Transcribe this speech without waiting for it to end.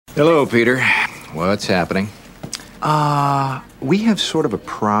Hello, Peter. What's happening? We have sort of a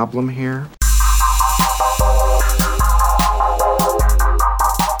problem here.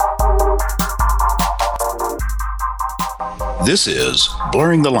 This is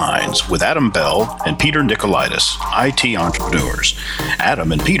Blurring the Lines with Adam Bell and Peter Nicolaitis, IT entrepreneurs.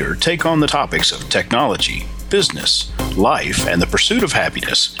 Adam and Peter take on the topics of technology, business, life, and the pursuit of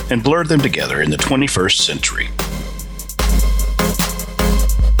happiness and blur them together in the 21st century.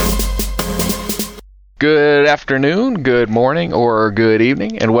 Good afternoon, good morning, or good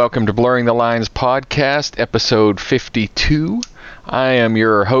evening, and welcome to Blurring the Lines podcast, episode 52. I am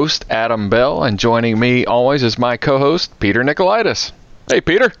your host, Adam Bell, and joining me always is my co-host, Peter Nicolaitis. Hey,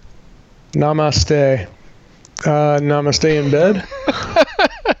 Peter. Namaste. Namaste in bed.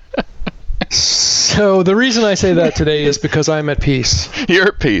 So the reason I say that today is because I'm at peace. You're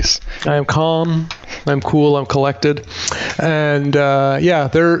at peace. I am calm. I'm cool. I'm collected. And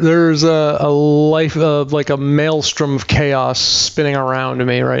there's a life of like a maelstrom of chaos spinning around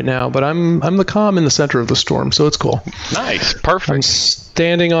me right now. But I'm the calm in the center of the storm, so it's cool. Nice. Perfect. I'm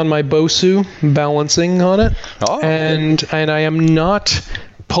standing on my Bosu, balancing on it. Oh. And I am not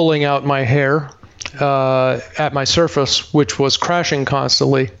pulling out my hair at my Surface, which was crashing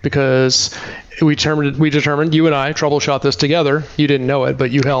constantly because we determined, you and I troubleshot this together. You didn't know it,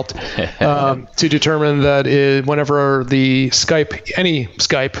 but you helped to determine that whenever the Skype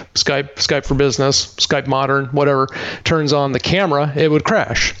for Business, Skype Modern, whatever, turns on the camera, it would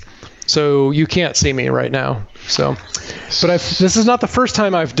crash. So you can't see me right now. But this is not the first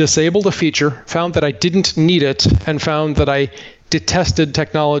time I've disabled a feature, found that I didn't need it, and found that I detested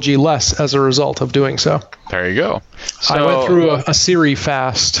technology less as a result of doing so. There you go. So, I went through a Siri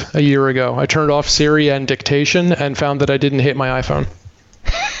fast a year ago. I turned off Siri and dictation and found that I didn't hit my iPhone.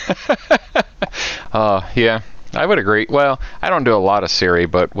 Yeah, I would agree. Well, I don't do a lot of Siri,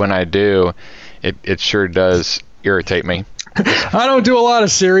 but when I do, it sure does irritate me. I don't do a lot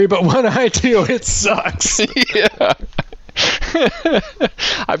of Siri, but when I do, it sucks. Yeah.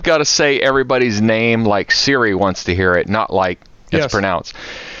 I've got to say everybody's name like Siri wants to hear it, not like it's pronounced.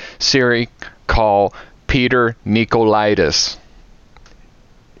 Siri, call Peter Nicolaitis.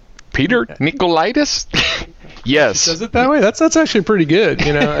 Peter Nicolaitis? Yes. She says it that way? That's actually pretty good,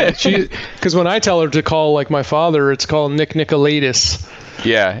 you know. Because when I tell her to call like my father, it's called Nick Nicolaitis.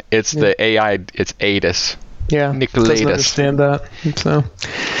 Yeah, it's the AI, it's Atis. Yeah, Nicolaitis. Doesn't understand that. So,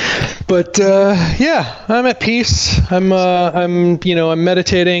 but I'm at peace. I'm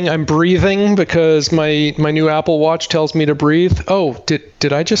meditating. I'm breathing because my new Apple Watch tells me to breathe. Oh,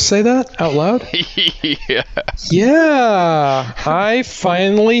 did I just say that out loud? Yeah. Yeah, I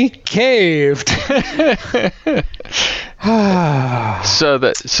finally caved.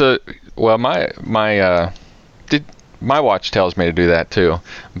 My watch tells me to do that too,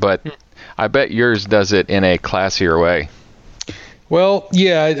 but I bet yours does it in a classier way. Well,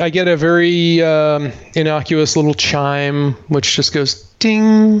 yeah, I get a very innocuous little chime, which just goes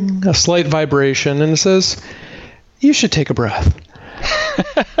ding, a slight vibration, and it says, "You should take a breath."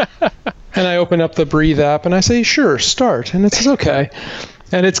 And I open up the Breathe app, and I say, "Sure, start." And it says, "Okay."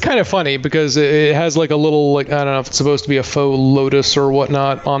 And it's kind of funny because it has like a little, I don't know if it's supposed to be a faux lotus or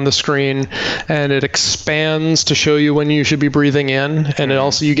whatnot on the screen, and it expands to show you when you should be breathing in, and it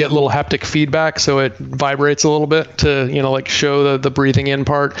also, you get little haptic feedback, so it vibrates a little bit to, like show the breathing in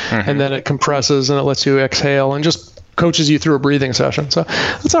part, and then it compresses and it lets you exhale and just coaches you through a breathing session. So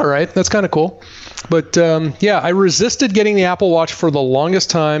that's all right. That's kind of cool. But I resisted getting the Apple Watch for the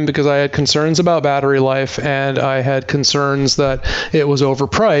longest time because I had concerns about battery life and I had concerns that it was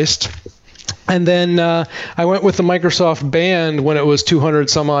overpriced. And then I went with the Microsoft Band when it was $200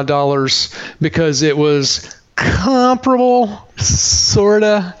 some odd because it was comparable,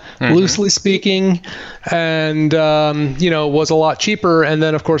 sorta, loosely speaking, and was a lot cheaper. And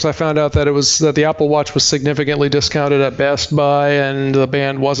then of course I found out that the Apple Watch was significantly discounted at Best Buy, and the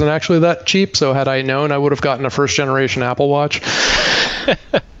Band wasn't actually that cheap. So had I known, I would have gotten a first generation Apple Watch.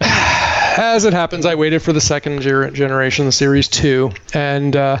 As it happens, I waited for the second generation, the Series 2,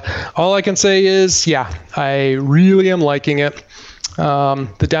 and all I can say is, I really am liking it.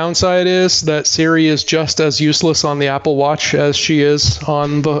 The downside is that Siri is just as useless on the Apple Watch as she is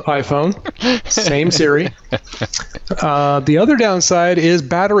on the iPhone. Same Siri. The other downside is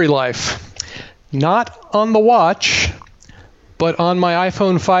battery life. Not on the watch, but on my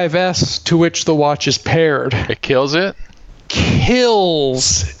iPhone 5S, to which the watch is paired. It kills it?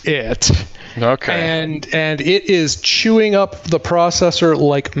 Kills it. Okay. And it is chewing up the processor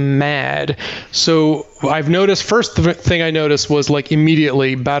like mad. So I've noticed, first thing I noticed was like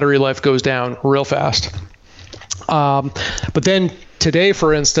immediately battery life goes down real fast. But then today,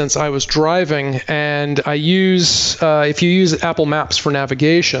 for instance, I was driving, and I use, if you use Apple Maps for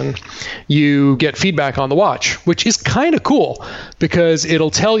navigation, you get feedback on the watch, which is kind of cool because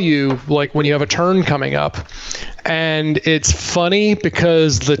it'll tell you like when you have a turn coming up. And it's funny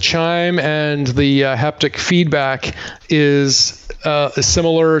because the chime and the haptic feedback is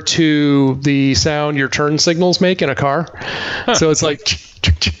similar to the sound your turn signals make in a car. So it's like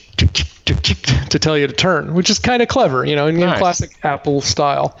to tell you to turn, which is kind of clever, you know, in classic Apple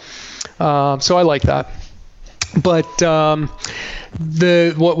style. So I like that. But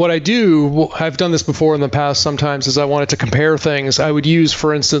what I do, I've done this before in the past sometimes, is I wanted to compare things. I would use,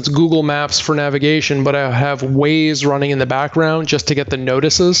 for instance, Google Maps for navigation, but I have Waze running in the background just to get the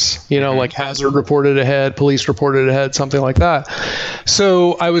notices, you know, like hazard reported ahead, police reported ahead, something like that.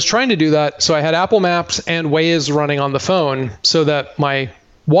 So I was trying to do that. So I had Apple Maps and Waze running on the phone so that my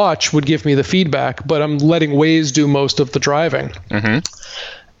watch would give me the feedback, but I'm letting Waze do most of the driving.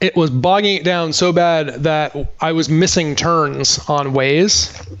 It was bogging it down so bad that I was missing turns on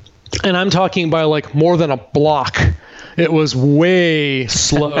Waze. And I'm talking by like more than a block. It was way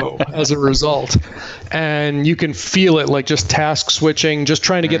slow as a result. And you can feel it, like just task switching, just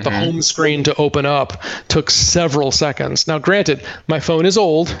trying to get the home screen to open up took several seconds. Now, granted, my phone is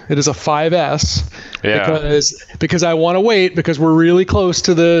old. It is a 5S because I want to wait because we're really close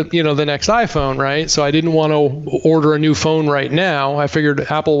to the next iPhone, right? So I didn't want to order a new phone right now. I figured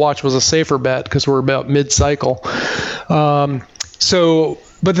Apple Watch was a safer bet because we're about mid-cycle.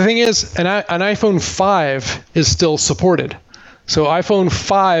 But the thing is, an iPhone 5 is still supported. So iPhone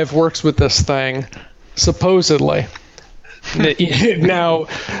 5 works with this thing, supposedly. Now,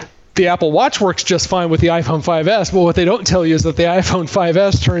 the Apple Watch works just fine with the iPhone 5S, but what they don't tell you is that the iPhone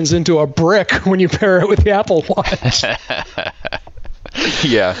 5S turns into a brick when you pair it with the Apple Watch.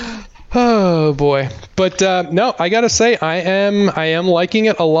 Yeah. Oh boy. But no, I gotta say I am liking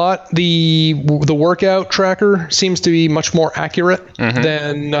it a lot. The workout tracker seems to be much more accurate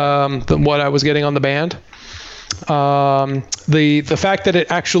than what I was getting on the Band. The fact that it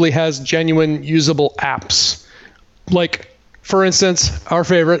actually has genuine usable apps, like for instance our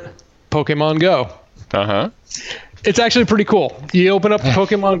favorite Pokemon Go. It's actually pretty cool. You open up the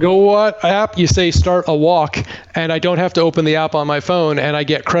Pokemon Go app, you say start a walk, and I don't have to open the app on my phone, and I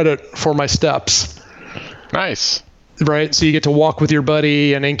get credit for my steps. Nice. Right? So you get to walk with your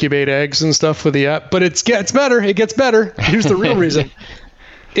buddy and incubate eggs and stuff with the app. But it gets better. It gets better. Here's the real reason.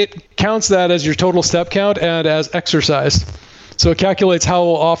 It counts that as your total step count and as exercise. So it calculates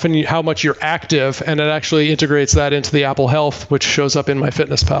how much you're active, and it actually integrates that into the Apple Health, which shows up in my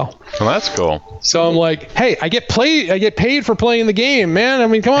FitnessPal. Well, that's cool. So I'm like, hey, I get paid for playing the game, man. I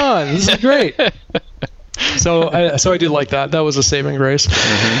mean, come on, this is great. So I did like that. That was a saving grace.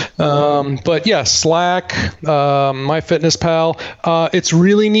 But yeah, Slack, MyFitnessPal. It's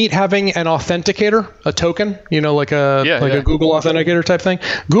really neat having an authenticator, a token, like a Google Authenticator type thing.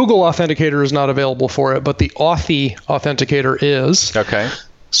 Google Authenticator is not available for it, but the Authy Authenticator is. Okay.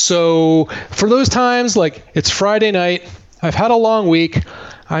 So for those times, like it's Friday night, I've had a long week.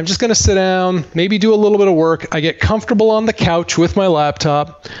 I'm just going to sit down, maybe do a little bit of work. I get comfortable on the couch with my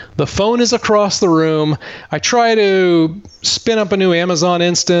laptop. The phone is across the room. I try to spin up a new Amazon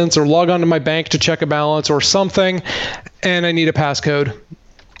instance or log on to my bank to check a balance or something, and I need a passcode.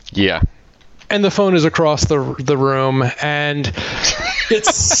 Yeah. And the phone is across the room, and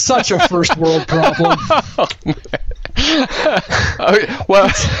it's such a first world problem.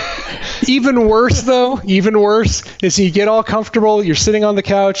 Well... Even worse is you get all comfortable, you're sitting on the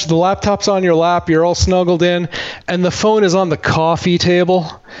couch, the laptop's on your lap, you're all snuggled in, and the phone is on the coffee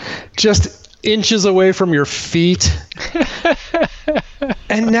table, just inches away from your feet.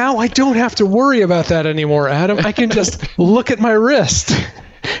 And now I don't have to worry about that anymore, Adam. I can just look at my wrist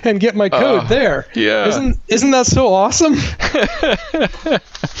and get my code there. Yeah. Isn't that so awesome?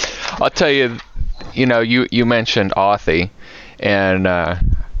 I'll tell you, you mentioned Authy, and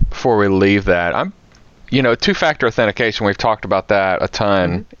before we leave that, two-factor authentication, we've talked about that a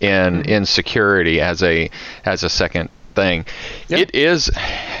ton in security as a second thing. Yep.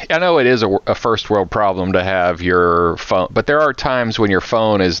 I know it is a first world problem to have your phone, but there are times when your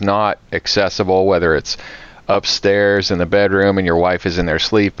phone is not accessible, whether it's upstairs in the bedroom and your wife is in there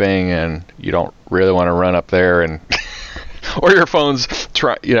sleeping and you don't really want to run up there and or your phone's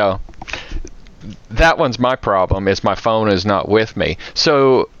that one's my problem, is my phone is not with me.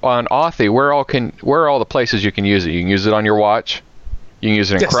 So on Authy, where are all the places you can use it? You can use it on your watch. You can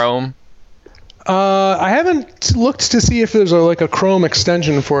use it in Chrome. I haven't looked to see if there's a Chrome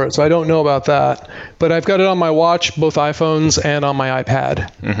extension for it, so I don't know about that. But I've got it on my watch, both iPhones, and on my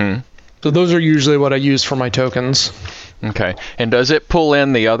iPad. So those are usually what I use for my tokens. Okay. And does it pull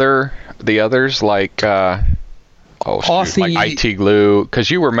in the others like like IT Glue?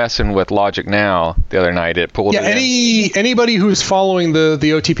 Because you were messing with Logic Now the other night. It pulled it in. Anybody who's following the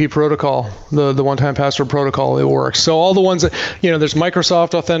OTP protocol, the one-time password protocol, it works. So all the ones that, there's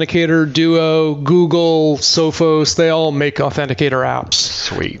Microsoft Authenticator, Duo, Google, Sophos, they all make Authenticator apps.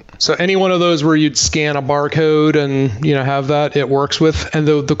 Sweet. So any one of those where you'd scan a barcode and have that, it works with. And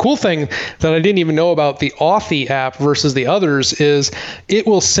the cool thing that I didn't even know about the Authy app versus the others is it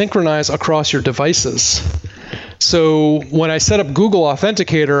will synchronize across your devices. So when I set up Google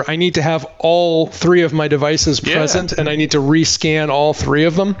Authenticator, I need to have all 3 of my devices present, and I need to rescan all 3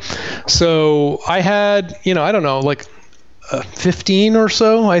 of them. So I had, I don't know, like 15 or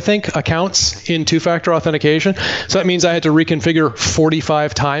so, I think, accounts in two-factor authentication. So that means I had to reconfigure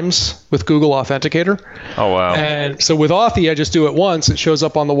 45 times with Google Authenticator. Oh, wow. And so with Authy, I just do it once. It shows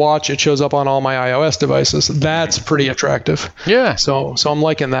up on the watch. It shows up on all my iOS devices. That's pretty attractive. Yeah. So I'm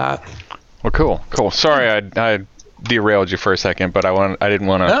liking that. Well, cool. Sorry, I derailed you for a second, but I didn't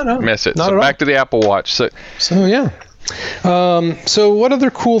want to miss it. So back to the Apple Watch. So yeah. So what other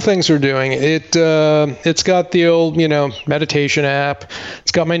cool things are doing? It's got the old, meditation app.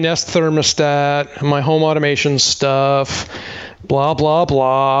 It's got my Nest thermostat, my home automation stuff, blah, blah,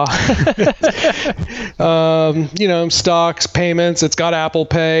 blah. Stocks, payments. It's got Apple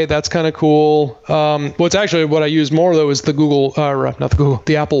Pay. That's kind of cool. What I use more though is the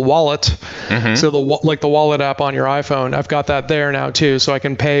the Apple Wallet. Mm-hmm. So the wallet app on your iPhone. I've got that there now too, so I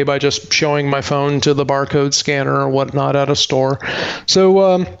can pay by just showing my phone to the barcode scanner or whatnot at a store.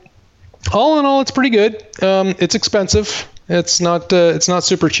 So all in all, it's pretty good. It's expensive. It's not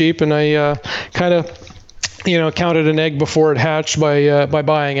super cheap, and I kind of counted an egg before it hatched by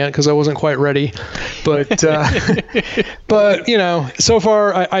buying it because I wasn't quite ready. But so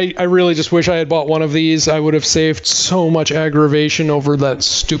far I really just wish I had bought one of these. I would have saved so much aggravation over that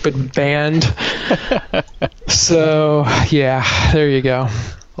stupid band. So yeah, there you go.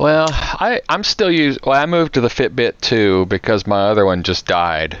 Well, I'm still I moved to the Fitbit 2 because my other one just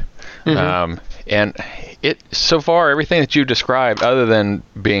died. Mm-hmm. And so far everything that you described, other than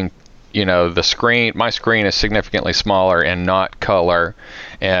being my screen is significantly smaller and not color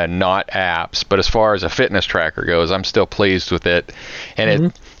and not apps. But as far as a fitness tracker goes, I'm still pleased with it.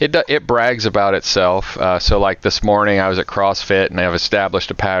 And it brags about itself. So like this morning I was at CrossFit and I've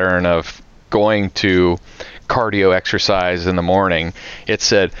established a pattern of going to cardio exercise in the morning. It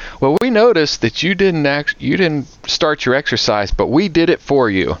said, well, we noticed that you didn't start your exercise, but we did it for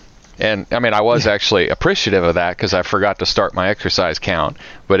you. And I mean, I was actually appreciative of that because I forgot to start my exercise count,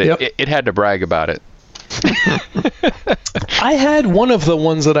 but it had to brag about it. I had one of the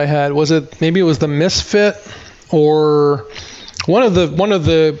ones that I had. Maybe it was the Misfit or one of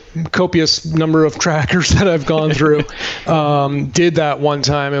the copious number of trackers that I've gone through did that one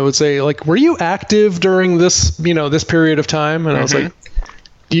time. It would say like, were you active during this, this period of time? And I was like,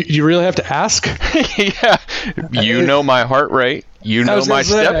 you really have to ask? Yeah. You know my heart rate. You know my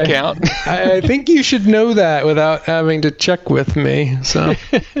step count. I think you should know that without having to check with me. So,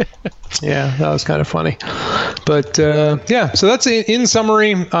 yeah, that was kind of funny. But, so that's in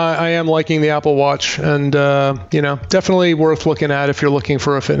summary. I am liking the Apple Watch and, definitely worth looking at if you're looking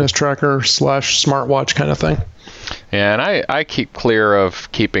for a fitness tracker / smartwatch kind of thing. Yeah, and I keep clear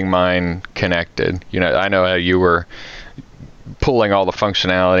of keeping mine connected. I know how you were pulling all the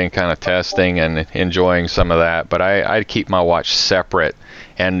functionality and kind of testing and enjoying some of that, but I keep my watch separate,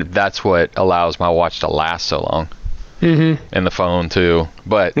 and that's what allows my watch to last so long. Mm-hmm. And the phone too.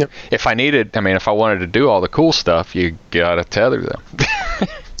 But if I wanted to do all the cool stuff, you gotta tether them.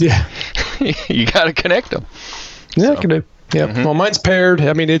 Yeah. You gotta connect them. Yeah, I can do. Yeah. Mm-hmm. Well, mine's paired.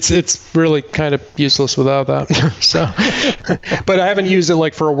 I mean, it's really kind of useless without that. So, but I haven't used it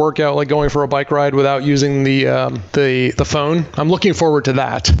like for a workout, like going for a bike ride without using the phone. I'm looking forward to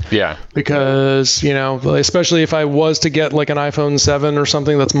that. Yeah. Because, especially if I was to get like an iPhone 7 or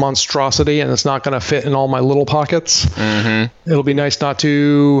something that's monstrosity and it's not going to fit in all my little pockets, it'll be nice not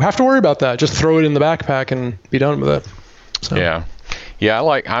to have to worry about that. Just throw it in the backpack and be done with it. So. Yeah. Yeah.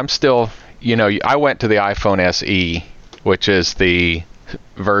 I'm still, I went to the iPhone SE, which is the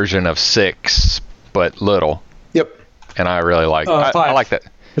version of 6, but little. Yep. And I really like I like that.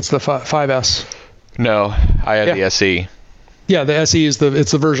 It's the 5S. No, I had the SE. Yeah, the SE is the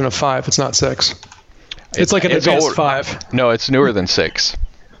version of 5. It's not 6. It's like an advanced 5. No, it's newer than 6.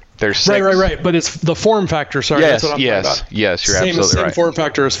 There's 6. Right. But it's the form factor. Sorry, yes, that's what I'm talking about. Yes, you're absolutely right. Same form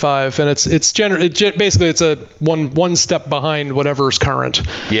factor as 5, and basically it's a one step behind whatever's current.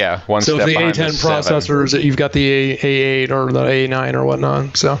 Yeah, one step behind. So the A10 processors, you've got the A8 or the A9 or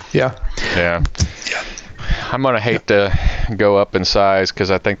whatnot. So yeah. I'm going to hate to go up in size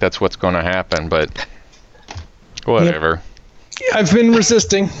because I think that's what's going to happen, but whatever. Yep. I've been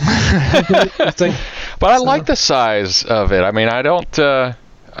resisting. But I like the size of it. I mean, I don't,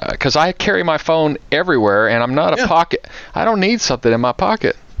 because I carry my phone everywhere, and I'm not a pocket. I don't need something in my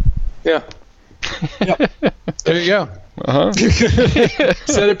pocket. Yeah. Yep. There you go. Uh-huh.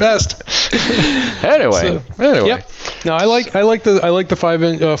 Said it best. Anyway. Yep. No, I like the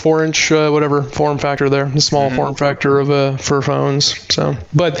 4-inch whatever form factor there, the small form factor of for phones. So,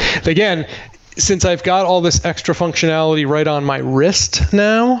 but again, since I've got all this extra functionality right on my wrist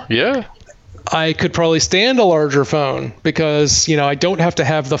now, I could probably stand a larger phone because, I don't have to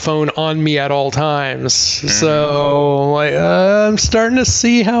have the phone on me at all times. So I'm starting to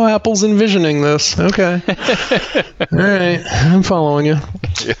see how Apple's envisioning this. Okay. All right. I'm following you.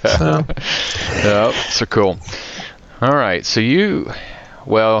 So cool. All right. So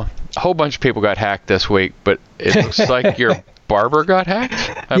a whole bunch of people got hacked this week, but it looks like your barber got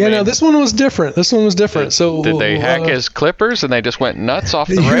hacked? No, this one was different. So did they hack his clippers and they just went nuts off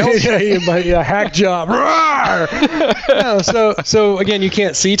the rails? Hack job. So again, you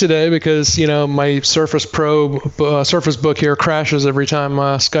can't see today because my Surface Pro Surface Book here crashes every time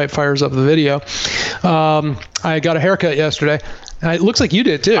Skype fires up the video. I got a haircut yesterday. It looks like you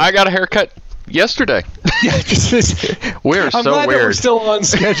did too. I got a haircut yesterday. We're I'm glad weird. That we're still on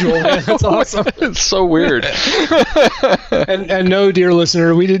schedule, man. That's awesome. It's so weird. and no, dear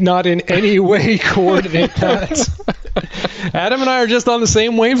listener, we did not in any way coordinate that. Adam and I are just on the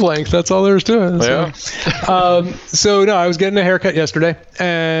same wavelength. That's all there is to it. So no, I was getting a haircut yesterday,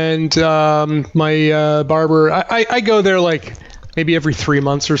 and my barber, I go there like maybe every 3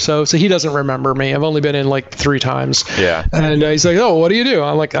 months or so. So he doesn't remember me. I've only been in like 3 times. Yeah. And he's like, "Oh, what do you do?"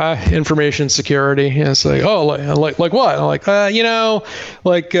 I'm like, information security. And it's like, "Oh, like what?" I'm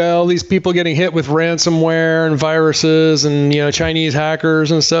like, all these people getting hit with ransomware and viruses and, Chinese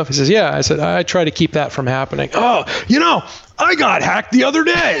hackers and stuff. He says, "Yeah." I said, "I try to keep that from happening." "Oh, I got hacked the other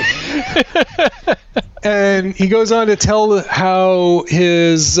day." And he goes on to tell how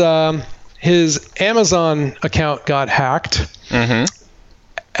his Amazon account got hacked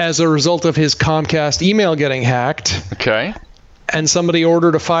as a result of his Comcast email getting hacked. Okay. And somebody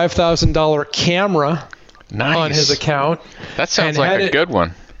ordered a $5,000 camera on his account. That sounds like a good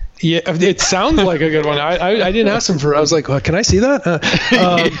one. Yeah, it sounds like a good one. I didn't ask him for it. I was like, "Can I see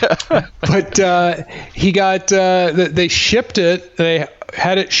that?" But he got, they shipped it. They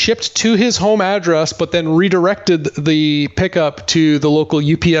had it shipped to his home address, but then redirected the pickup to the local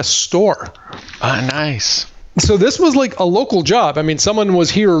UPS store. Nice. So this was like a local job. I mean, someone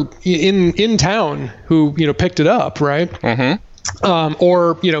was here in town who, picked it up, right?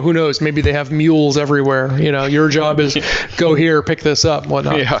 Or, who knows, maybe they have mules everywhere. Your job is go here, pick this up,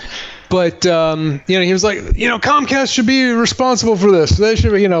 whatnot. Yeah. But, he was like, Comcast should be responsible for this. They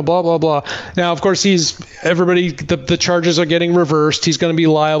should be, blah, blah, blah. Now, of course, the charges are getting reversed. He's going to be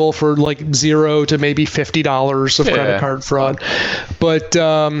liable for like $0 to maybe $50 of credit card fraud. But,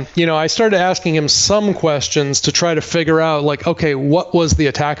 I started asking him some questions to try to figure out like, okay, what was the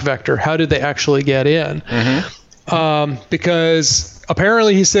attack vector? How did they actually get in? Because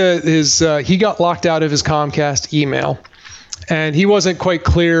apparently he said he got locked out of his Comcast email, and he wasn't quite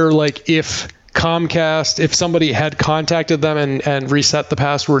clear like if somebody had contacted them and reset the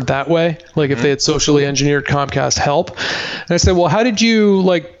password that way, like if they had socially engineered Comcast help. And I said, "Well, how did you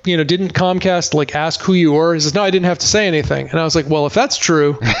didn't Comcast like ask who you were?" He says, "No, I didn't have to say anything." And I was like, "Well, if that's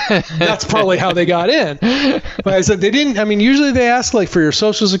true, that's probably how they got in." But I said, "They didn't. I mean, usually they ask like for your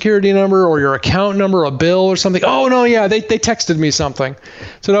social security number or your account number, a bill or something." "Oh no, yeah, they texted me something." I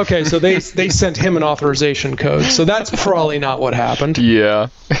said, "Okay, so they sent him an authorization code. So that's probably not what happened." Yeah.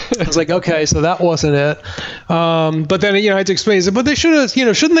 I was like, "Okay, so that wasn't it." But then I had to explain. He said, "But they should have,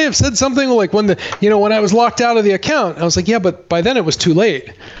 shouldn't they have said something like when when I was locked out of the account?" I was like, "Yeah, but by then it was too late.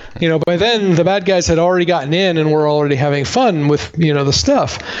 By then the bad guys had already gotten in and were already having fun with, the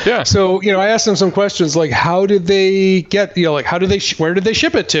stuff." Yeah. So, I asked them some questions like, how did they get, where did they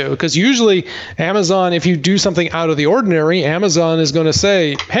ship it to? Because usually Amazon, if you do something out of the ordinary, Amazon is going to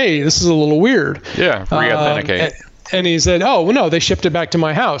say, "Hey, this is a little weird." Yeah. Re-authenticate. And he said, "Oh, well, no, they shipped it back to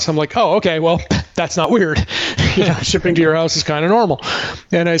my house." I'm like, "Oh, okay, well, that's not weird." shipping to your house is kind of normal.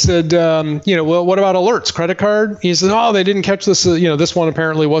 And I said, well, what about alerts? Credit card? He said, oh, they didn't catch this. This one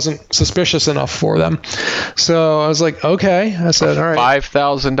apparently wasn't suspicious enough for them. So I was like, okay. I said, all right.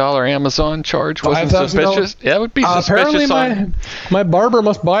 $5,000 Amazon charge wasn't suspicious? Yeah, it would be suspicious. Apparently my barber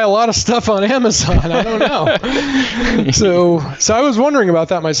must buy a lot of stuff on Amazon. I don't know. So I was wondering about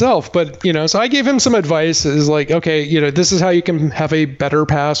that myself. But, so I gave him some advice. Is like, okay, this is how you can have a better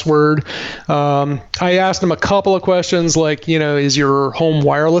password. I asked him a couple of questions like, is your home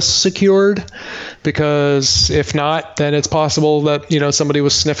wireless secured? Because if not, then it's possible that, somebody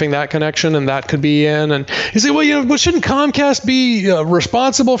was sniffing that connection and that could be in. And he said, well, shouldn't Comcast be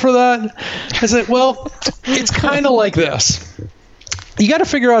responsible for that? I said, well, it's kind of like this. You got to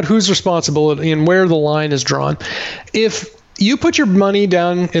figure out who's responsible and where the line is drawn. If you put your money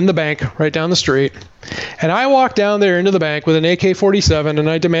down in the bank right down the street, and I walk down there into the bank with an AK-47 and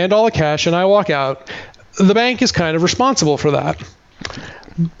I demand all the cash and I walk out, the bank is kind of responsible for that.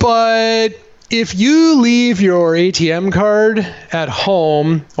 But if you leave your ATM card at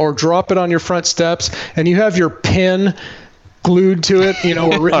home or drop it on your front steps and you have your PIN glued to it,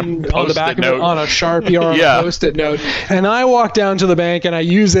 or written on the back of it on a Sharpie or a Post-it note, and I walk down to the bank and I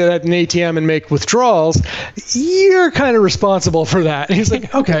use it at an ATM and make withdrawals, you're kind of responsible for that. And he's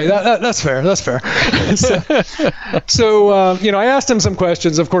like, okay, that's fair. So I asked him some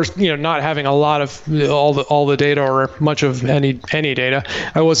questions. Of course, not having a lot of all the data or much of any data,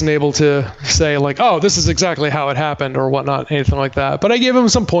 I wasn't able to say like, oh, this is exactly how it happened or whatnot, anything like that. But I gave him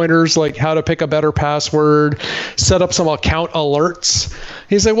some pointers like how to pick a better password, set up some account alerts.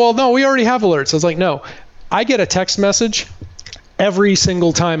 He's like, well, no, we already have alerts. I was like, no, I get a text message every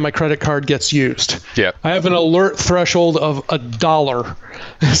single time my credit card gets used. Yeah. I have an alert threshold of $1.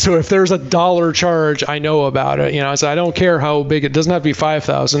 So if there's $1 charge, I know about it. I said, I don't care how big, it doesn't have to be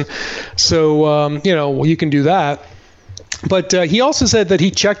 5,000. So, you can do that. But he also said that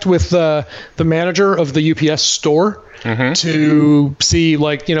he checked with the manager of the UPS store to see,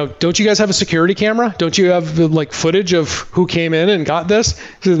 like, don't you guys have a security camera? Don't you have like footage of who came in and got this?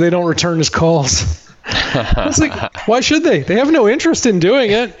 So they don't return his calls. I was like, why should they? They have no interest in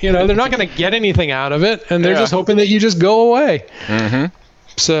doing it. They're not going to get anything out of it, and they're just hoping that you just go away.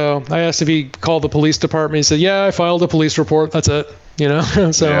 So I asked if he called the police department. He said, yeah, I filed a police report. That's it.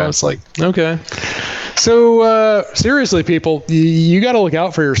 So I was like, okay. So seriously, people, you got to look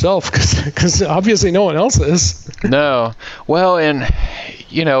out for yourself because obviously no one else is. No. Well, and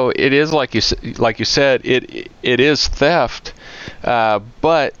it is like you said, it is theft,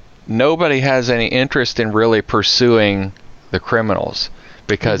 but nobody has any interest in really pursuing the criminals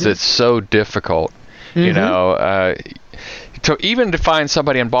because it's so difficult. To find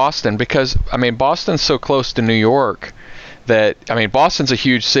somebody in Boston, because Boston's so close to New York that Boston's a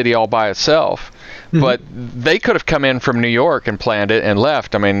huge city all by itself. But they could have come in from New York and planned it and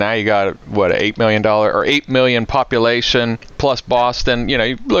left. Now you got what, $8 million or 8 million population plus Boston.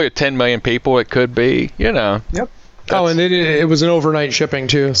 You look at 10 million people. It could be. Yep. Oh, and it was an overnight shipping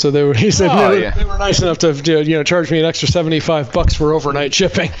too. So they were nice enough to charge me an extra $75 for overnight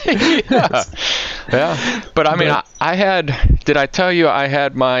shipping. Yeah. But I had. Did I tell you I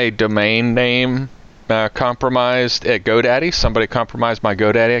had my domain name compromised at GoDaddy? Somebody compromised my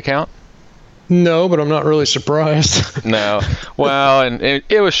GoDaddy account. No, but I'm not really surprised. No. Well, and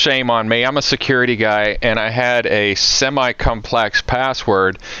it was shame on me. I'm a security guy, and I had a semi-complex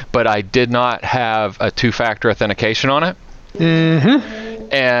password, but I did not have a two-factor authentication on it.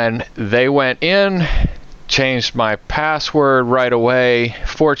 And they went in, changed my password right away.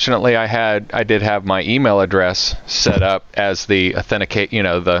 Fortunately, I did have my email address set up as the authenticate,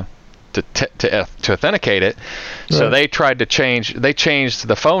 to authenticate it. So they tried to change. They changed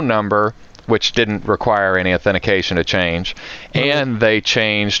the phone number, which didn't require any authentication to change, and they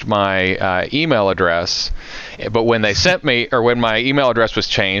changed my email address. But when they sent me, or when my email address was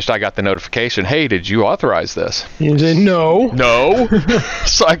changed, I got the notification, hey, did you authorize this? You said no.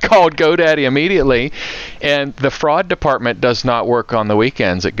 So I called GoDaddy immediately, and the fraud department does not work on the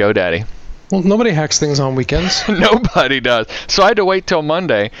weekends at GoDaddy. Well, nobody hacks things on weekends. Nobody does. So I had to wait till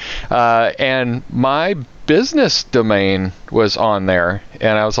Monday, and my business domain was on there,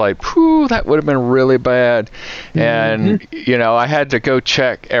 and I was like, whew, that would have been really bad. And I had to go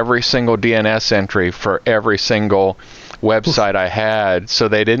check every single DNS entry for every single website I had. So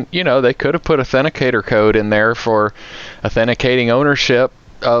they didn't, they could have put authenticator code in there for authenticating ownership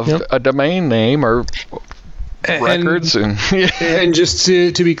of a domain name or records. And just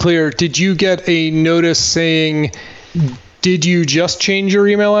to be clear, did you get a notice saying, did you just change your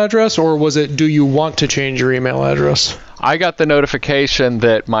email address, or was it, do you want to change your email address? I got the notification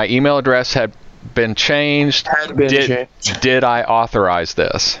that my email address had been changed? Had been changed. Did I authorize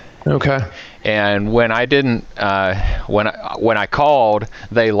this? Okay. And when I didn't, when I called,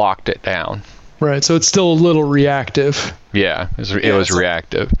 they locked it down. Right. So it's still a little reactive. Yeah, it was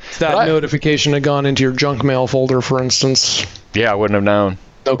reactive. That notification had gone into your junk mail folder, for instance. Yeah, I wouldn't have known.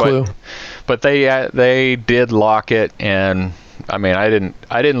 No clue. But they did lock it, and I mean, I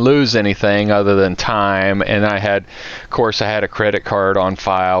didn't lose anything other than time, and I had a credit card on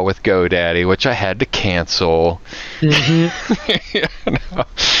file with GoDaddy, which I had to cancel. Mm-hmm.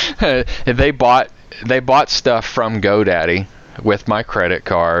 They bought stuff from GoDaddy with my credit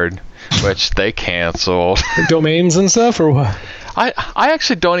card, which they canceled. Domains and stuff, or what? I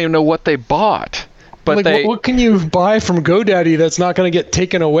actually don't even know what they bought. But like, what can you buy from GoDaddy that's not going to get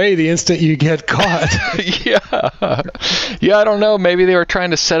taken away the instant you get caught? Yeah, I don't know. Maybe they were trying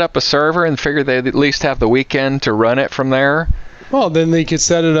to set up a server and figured they'd at least have the weekend to run it from there. Well, then they could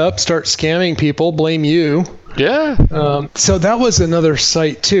set it up, start scamming people, blame you. Yeah. So that was another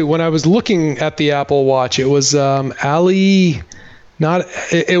site too. When I was looking at the Apple Watch, it was Ali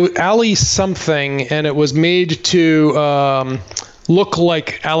something, and it was made to look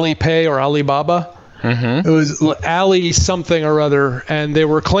like Alipay or Alibaba. Mm-hmm. It was Ali something or other, and they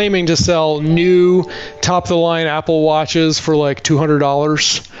were claiming to sell new top-of-the-line Apple Watches for like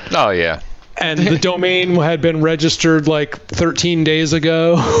 $200. Oh, yeah. And the domain had been registered like 13 days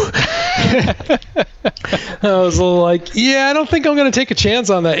ago. I was like, yeah, I don't think I'm going to take a chance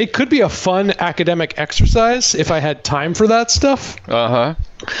on that. It could be a fun academic exercise if I had time for that stuff. Uh-huh.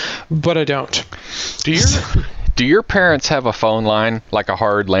 But I don't. Do your parents have a phone line, like a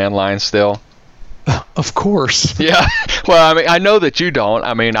hard landline still? Of course. Yeah. Well, I mean, I know that you don't.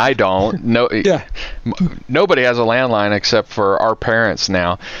 I mean, I don't. No. Yeah. Nobody has a landline except for our parents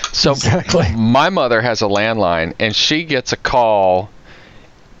now. So exactly. My mother has a landline, and she gets a call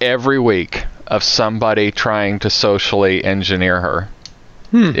every week of somebody trying to socially engineer her.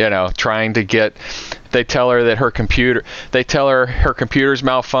 Trying to get. They tell her that her computer's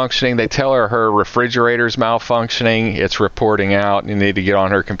malfunctioning. They tell her refrigerator's malfunctioning. It's reporting out. You need to get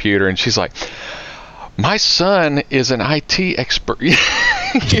on her computer. And she's like, my son is an IT expert.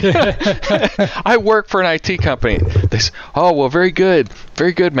 I work for an IT company. They say, oh, well, very good,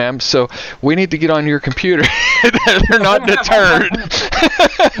 ma'am. So we need to get on your computer. They're not deterred.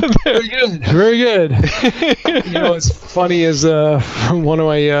 Very good. What's funny is one of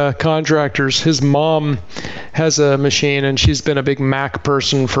my contractors, his mom has a machine, and she's been a big Mac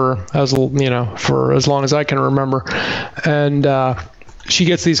person for as long as I can remember, and she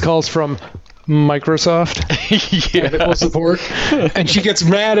gets these calls from Microsoft technical support, and she gets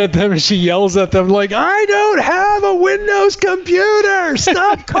mad at them and she yells at them like, I don't have a Windows computer,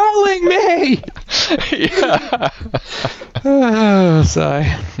 stop calling me.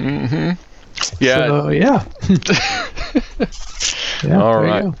 Sigh. Mm-hmm. Yeah. So, yeah. All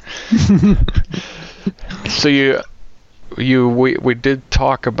right. So we did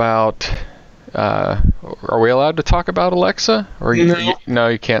talk about are we allowed to talk about Alexa, or no,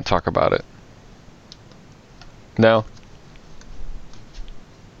 you can't talk about it? No.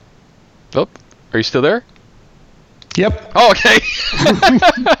 Oh, are you still there? Yep. Oh, okay.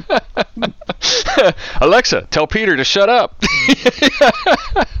 Alexa, tell Peter to shut up.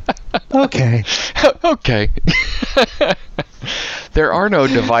 Okay. Okay. There are no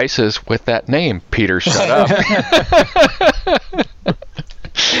devices with that name, Peter, shut up.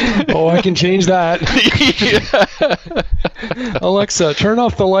 Oh, I can change that. Alexa, turn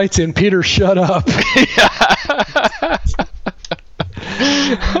off the lights and Peter, shut up.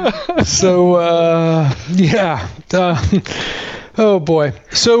 So, yeah. Oh, boy.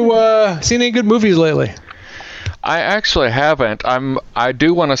 So, seen any good movies lately? I actually haven't. I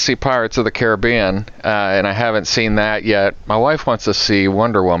do want to see Pirates of the Caribbean, and I haven't seen that yet. My wife wants to see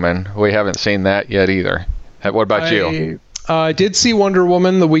Wonder Woman. We haven't seen that yet either. What about you? I did see Wonder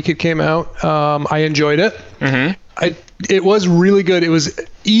Woman the week it came out. I enjoyed it. Mm-hmm. It was really good. It was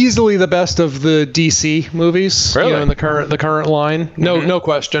easily the best of the DC movies, really? In the current line. No, no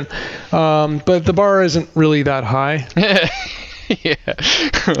question. But the bar isn't really that high. Yeah.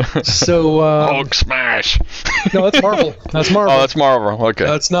 So Hulk smash. No, that's Marvel. That's Marvel. Oh, that's Marvel. Okay.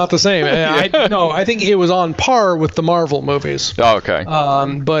 That's not the same. I think it was on par with the Marvel movies. Oh, okay.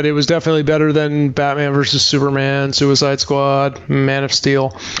 But it was definitely better than Batman vs Superman, Suicide Squad, Man of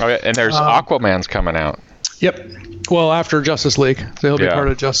Steel. Okay, and there's Aquaman's coming out. Yep. Well, after Justice League, so he'll be part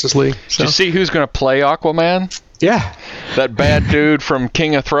of Justice League. So. Did you see who's going to play Aquaman? Yeah. That bad dude from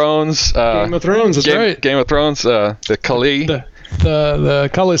King of Thrones. Game of Thrones, that's right. Game of Thrones, the Khali. The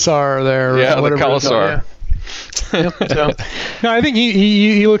Khalasar there. Yeah, the Khalasar. Yep, so, no, I think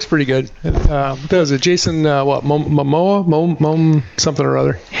he looks pretty good. Does it? Jason, Momoa, something or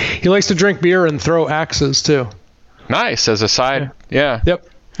other. He likes to drink beer and throw axes too. Nice as a side. Yeah. Yep.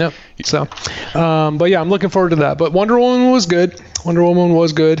 So, but yeah, I'm looking forward to that. But Wonder Woman was good.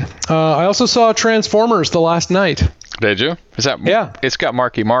 I also saw Transformers the last night. Did you? Is that? Yeah. It's got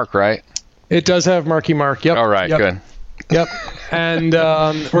Marky Mark, right? It does have Marky Mark. Yep. All right. Yep. Good. Yep. And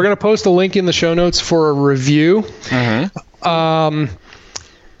we're going to post a link in the show notes for a review. Mm-hmm.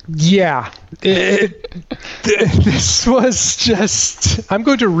 Yeah. This was just... I'm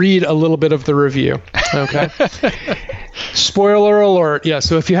going to read a little bit of the review. Okay. Spoiler alert. Yeah,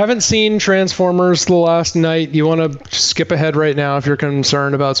 so if you haven't seen Transformers the last night, you want to skip ahead right now if you're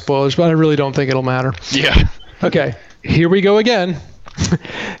concerned about spoilers, but I really don't think it'll matter. Yeah. Okay. Here we go again.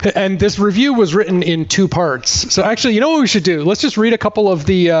 And this review was written in 2 parts. So actually, you know what we should do? Let's just read a couple of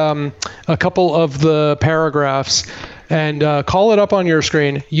the paragraphs and call it up on your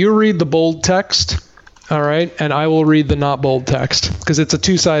screen. You read the bold text, all right, and I will read the not bold text because it's a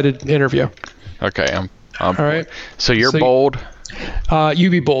 2-sided interview. Okay, I'm all right. So you're bold. You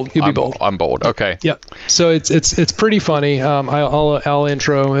be bold. You be bold. I'm bold. Okay. Yep. So it's pretty funny. I'll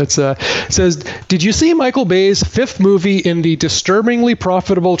intro. It says, did you see Michael Bay's 5th movie in the disturbingly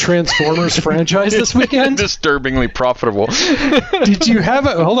profitable Transformers franchise this weekend? Disturbingly profitable. Did you have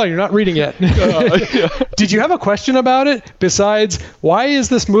hold on, you're not reading yet. Yeah. Did you have a question about it besides why is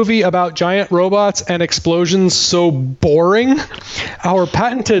this movie about giant robots and explosions so boring? Our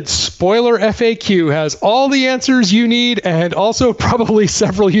patented spoiler FAQ has all the answers you need and also probably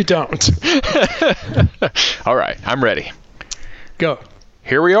several you don't. All right, I'm ready. Go.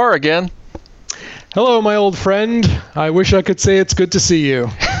 Here we are again. Hello, my old friend. I wish I could say it's good to see you.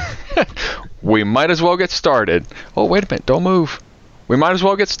 We might as well get started. Oh, wait a minute. Don't move. We might as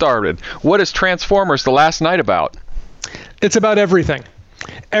well get started. What is Transformers The Last Night about? It's about everything.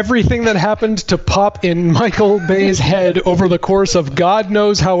 Everything that happened to pop in Michael Bay's head over the course of God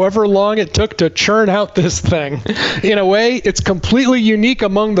knows however long it took to churn out this thing. In a way, it's completely unique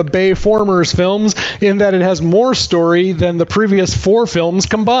among the Bayformers films in that it has more story than the previous 4 films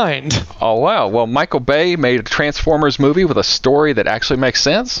combined. Oh, wow. Well, Michael Bay made a Transformers movie with a story that actually makes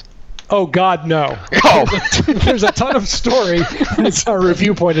sense? Oh, God, no. Oh. There's a ton of story, as our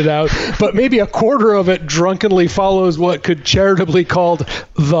review pointed out, but maybe a quarter of it drunkenly follows what could charitably called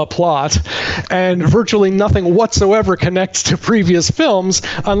the plot, and virtually nothing whatsoever connects to previous films,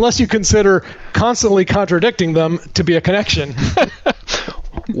 unless you consider constantly contradicting them to be a connection.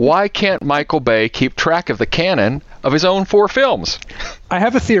 Why can't Michael Bay keep track of the canon of his own 4 films? I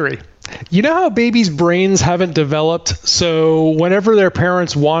have a theory. You know how babies' brains haven't developed, so whenever their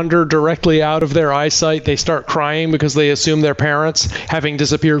parents wander directly out of their eyesight, they start crying because they assume their parents, having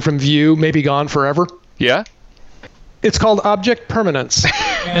disappeared from view, may be gone forever? Yeah? It's called object permanence,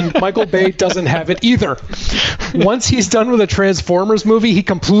 and Michael Bay doesn't have it either. Once he's done with a Transformers movie, he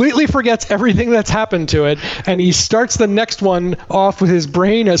completely forgets everything that's happened to it, and he starts the next one off with his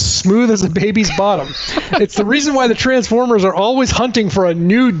brain as smooth as a baby's bottom. It's the reason why the Transformers are always hunting for a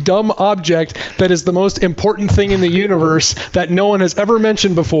new dumb object that is the most important thing in the universe that no one has ever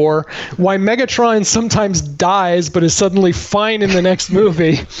mentioned before, why Megatron sometimes dies but is suddenly fine in the next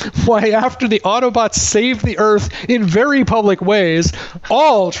movie, why after the Autobots save the Earth in very public ways,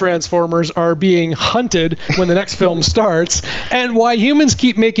 all Transformers are being hunted when the next film starts, and why humans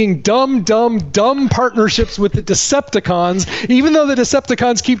keep making dumb partnerships with the Decepticons, even though the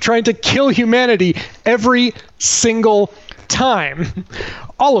Decepticons keep trying to kill humanity every single time.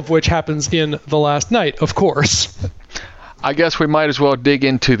 All of which happens in The Last Night, of course. I guess we might as well dig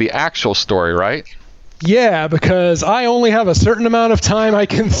into the actual story, right? Yeah, because I only have a certain amount of time I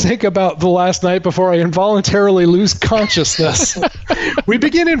can think about The Last Night before I involuntarily lose consciousness. We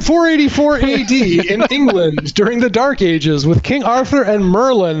begin in 484 AD in England during the Dark Ages with King Arthur and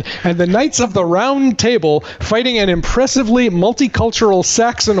Merlin and the Knights of the Round Table fighting an impressively multicultural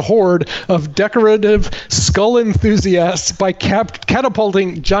Saxon horde of decorative skull enthusiasts by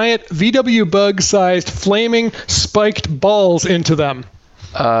catapulting giant VW bug-sized flaming spiked balls into them.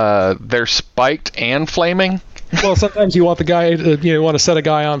 They're spiked and flaming? Well, sometimes you want the guy, you want to set a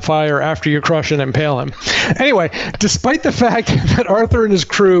guy on fire after you crush and impale him. Anyway, despite the fact that Arthur and his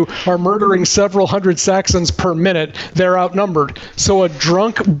crew are murdering several hundred Saxons per minute, they're outnumbered. So a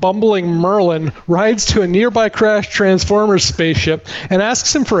drunk, bumbling Merlin rides to a nearby crashed Transformers spaceship and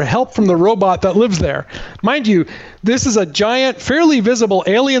asks him for help from the robot that lives there. Mind you, this is a giant, fairly visible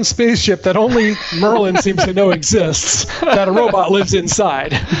alien spaceship that only Merlin seems to know exists, that a robot lives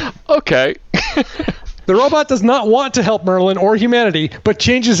inside. Okay. The robot does not want to help Merlin or humanity, but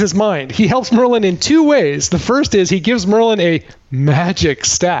changes his mind. He helps Merlin in two ways. The first is he gives Merlin a magic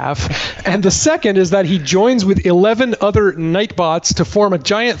staff, and the second is that he joins with 11 other Nightbots to form a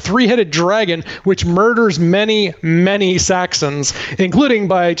giant three-headed dragon which murders many, many Saxons, including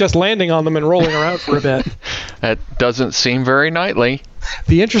by just landing on them and rolling around for a bit. That doesn't seem very knightly.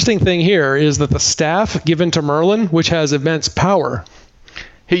 The interesting thing here is that the staff given to Merlin, which has immense power.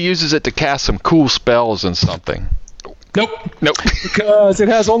 He uses it to cast some cool spells and something. Nope. Nope. Because it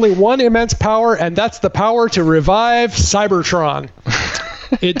has only one immense power, and that's the power to revive Cybertron.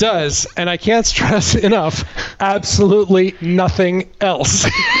 It does, and I can't stress enough, absolutely nothing else.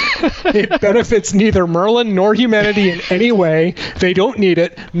 It benefits neither Merlin nor humanity in any way. They don't need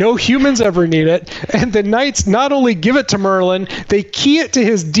it. No humans ever need it. And the Knights not only give it to Merlin, they key it to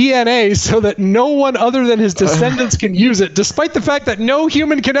his DNA so that no one other than his descendants can use it, despite the fact that no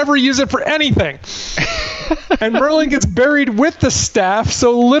human can ever use it for anything. And Merlin gets buried with the staff,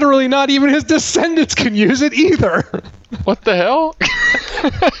 so literally not even his descendants can use it either. What the hell?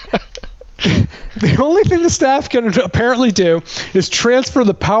 The only thing the staff can apparently do is transfer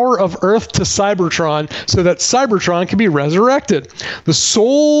the power of Earth to Cybertron so that Cybertron can be resurrected. The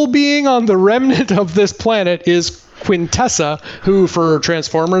sole being on the remnant of this planet is Quintessa, who, for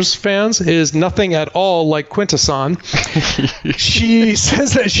Transformers fans, is nothing at all like Quintesson. She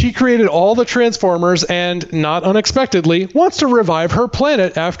says that she created all the Transformers and, not unexpectedly, wants to revive her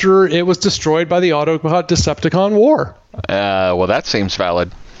planet after it was destroyed by the Autobot-Decepticon war. Well, that seems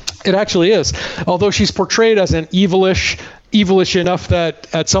valid. It actually is. Although she's portrayed as an evilish enough that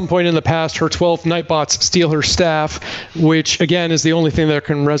at some point in the past, her 12 Nightbots steal her staff, which, again, is the only thing that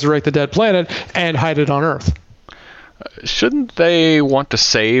can resurrect the dead planet, and hide it on Earth. Shouldn't they want to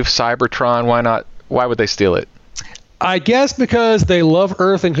save Cybertron? Why not? Why would they steal it? I guess because they love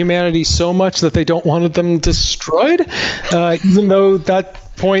Earth and humanity so much that they don't want them destroyed, even though at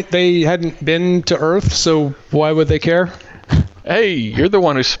that point they hadn't been to Earth, so why would they care? Hey, you're the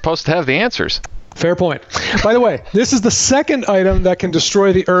one who's supposed to have the answers. Fair point. By the way, this is the second item that can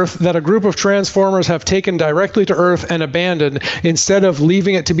destroy the Earth that a group of Transformers have taken directly to Earth and abandoned instead of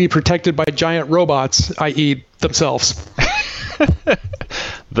leaving it to be protected by giant robots, i.e. themselves.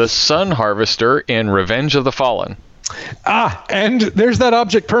 The Sun Harvester in Revenge of the Fallen. Ah, and there's that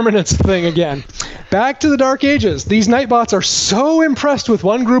object permanence thing again. Back to the Dark Ages. These Nightbots are so impressed with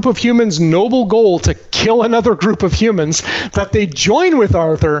one group of humans' noble goal to kill another group of humans that they join with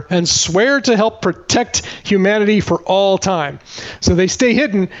Arthur and swear to help protect humanity for all time. So they stay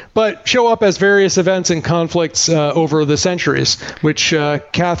hidden, but show up as various events and conflicts over the centuries, which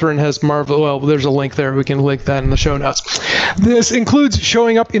Catherine has marveled. Well, there's a link there. We can link that in the show notes. This includes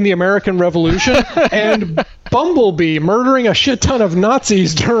showing up in the American Revolution and Bumblebee murdering a shit ton of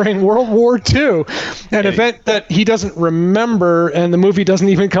Nazis during World War II, an event that he doesn't remember and the movie doesn't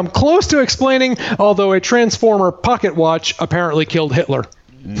even come close to explaining, although a Transformer pocket watch apparently killed Hitler.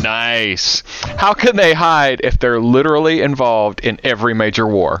 Nice. How can they hide if they're literally involved in every major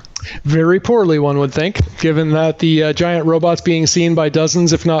war? Very poorly, one would think, given that the giant robots being seen by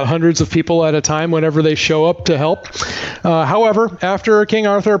dozens, if not hundreds of people at a time whenever they show up to help. However, after King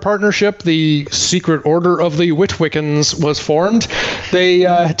Arthur partnership, the Secret Order of the Witwickens was formed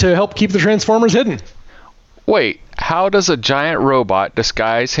to help keep the Transformers hidden. Wait, how does a giant robot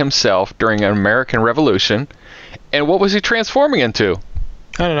disguise himself during an American Revolution? And what was he transforming into?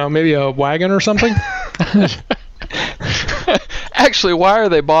 I don't know, maybe a wagon or something? Actually, why are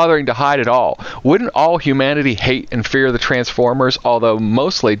they bothering to hide at all? Wouldn't all humanity hate and fear the Transformers, although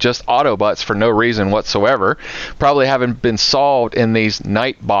mostly just Autobots for no reason whatsoever? Probably haven't been solved, and these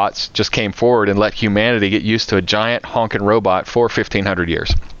Nightbots just came forward and let humanity get used to a giant honking robot for 1,500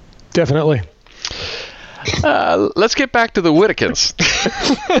 years. Definitely. Let's get back to the Witwickens.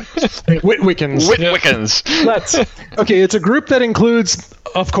 Witwickens. Yeah. Okay, it's a group that includes,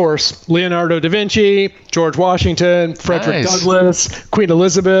 of course, Leonardo da Vinci, George Washington, Frederick Douglass, Queen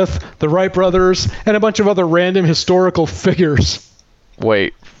Elizabeth, the Wright brothers, and a bunch of other random historical figures.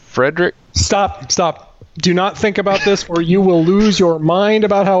 Wait, Frederick? Stop. Do not think about this or you will lose your mind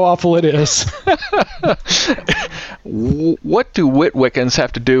about how awful it is. What do Witwickens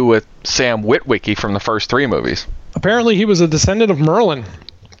have to do with Sam Witwicky from the first 3 movies? Apparently he was a descendant of Merlin.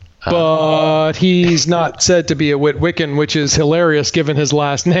 But he's not said to be a Witwiccan, which is hilarious given his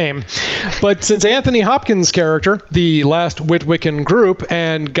last name. But since Anthony Hopkins' character, the last Witwiccan group,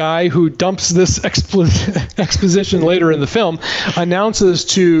 and guy who dumps this exposition later in the film, announces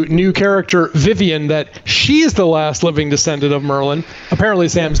to new character Vivian that she's the last living descendant of Merlin, apparently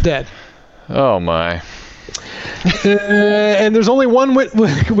Sam's dead. Oh my. And there's only one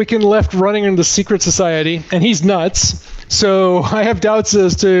Wiccan left running in the secret society, and he's nuts. So I have doubts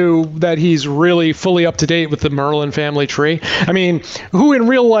as to that he's really fully up to date with the Merlin family tree. I mean, who in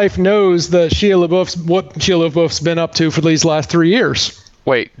real life knows what Shia LaBeouf's been up to for these last 3 years?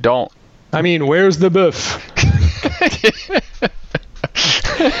 Wait, don't. I mean, where's the buff?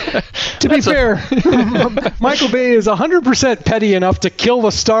 To be fair, Michael Bay is 100% petty enough to kill the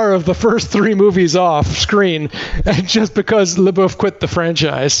star of the first 3 movies off screen just because LaBeouf quit the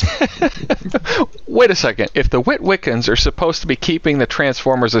franchise. Wait a second. If the Witwiccans are supposed to be keeping the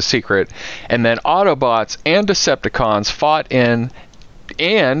Transformers a secret, and then Autobots and Decepticons fought in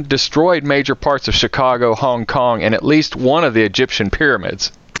and destroyed major parts of Chicago, Hong Kong, and at least one of the Egyptian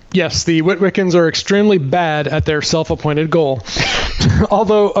pyramids. Yes, the Witwiccans are extremely bad at their self-appointed goal.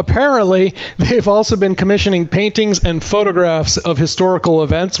 Although apparently they've also been commissioning paintings and photographs of historical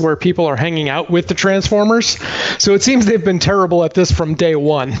events where people are hanging out with the Transformers. So it seems they've been terrible at this from day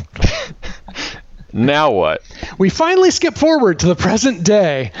one. Now what? We finally skip forward to the present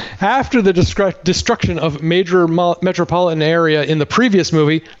day. After the destruction of major metropolitan area in the previous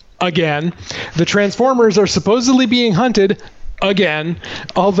movie, again, the Transformers are supposedly being hunted again,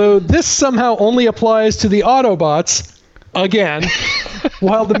 although this somehow only applies to the Autobots, again,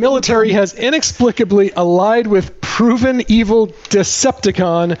 while the military has inexplicably allied with proven evil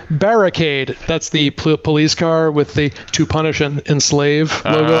Decepticon Barricade. That's the police car with the to punish and enslave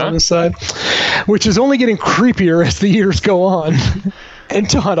logo on the side, which is only getting creepier as the years go on, and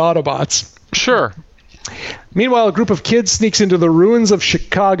to hunt Autobots. Sure. Meanwhile, a group of kids sneaks into the ruins of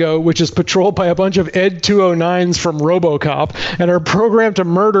Chicago, which is patrolled by a bunch of Ed 209s from RoboCop, and are programmed to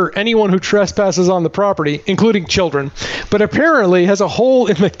murder anyone who trespasses on the property, including children, but apparently has a hole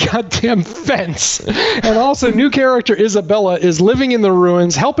in the goddamn fence. And also, new character Isabella is living in the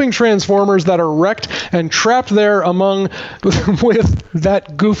ruins, helping Transformers that are wrecked and trapped there with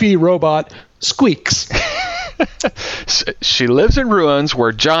that goofy robot, Squeaks. She lives in ruins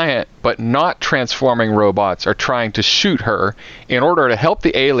where giant but not transforming robots are trying to shoot her in order to help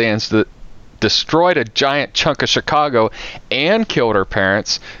the aliens that destroyed a giant chunk of Chicago and killed her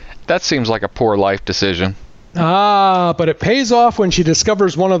parents. That seems like a poor life decision. But it pays off when she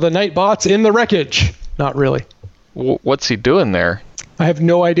discovers one of the Nightbots in the wreckage. Not really. What's he doing there? I have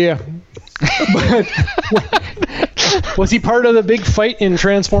no idea. But was he part of the big fight in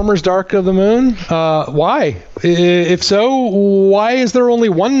Transformers Dark of the Moon? Why? If so, why is there only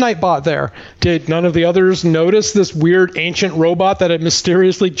one Nightbot there? Did none of the others notice this weird ancient robot that had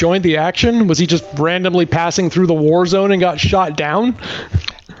mysteriously joined the action? Was he just randomly passing through the war zone and got shot down?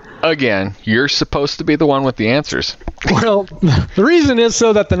 Again, you're supposed to be the one with the answers. Well, the reason is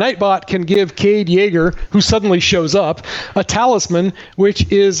so that the Nightbot can give Cade Yeager, who suddenly shows up, a talisman,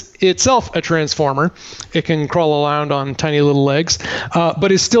 which is itself a Transformer. It can crawl around on tiny little legs,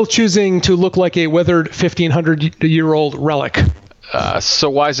 but is still choosing to look like a weathered 1,500-year-old relic. So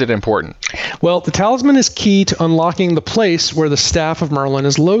why is it important? Well, the talisman is key to unlocking the place where the staff of Merlin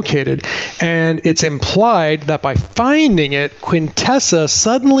is located, and it's implied that by finding it, Quintessa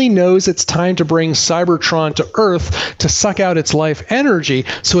suddenly knows it's time to bring Cybertron to Earth to suck out its life energy.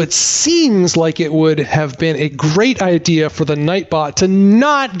 So it seems like it would have been a great idea for the Nightbot to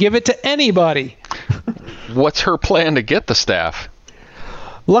not give it to anybody. What's her plan to get the staff?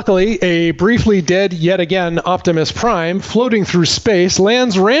 Luckily, a briefly dead yet again Optimus Prime, floating through space,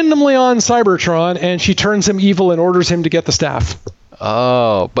 lands randomly on Cybertron, and she turns him evil and orders him to get the staff.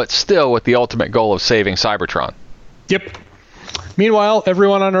 Oh, but still with the ultimate goal of saving Cybertron. Yep. Meanwhile,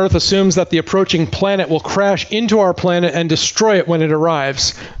 everyone on Earth assumes that the approaching planet will crash into our planet and destroy it when it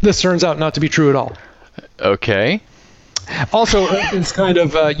arrives. This turns out not to be true at all. Okay. Also, Earth is kind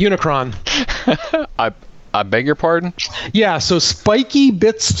of Unicron. I beg your pardon? Yeah, so spiky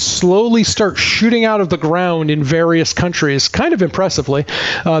bits slowly start shooting out of the ground in various countries, kind of impressively.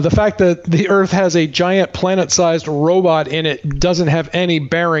 The fact that the Earth has a giant planet-sized robot in it doesn't have any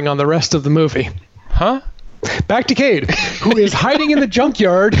bearing on the rest of the movie. Huh? Back to Cade, who is hiding in the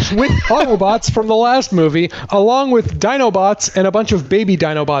junkyard with Autobots from the last movie, along with Dinobots and a bunch of baby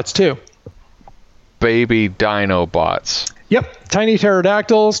Dinobots, too. Baby Dinobots. Yep, tiny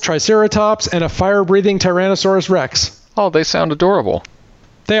pterodactyls, triceratops, and a fire-breathing Tyrannosaurus Rex. Oh, they sound adorable.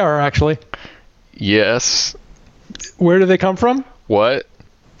 They are, actually. Yes. Where do they come from? What?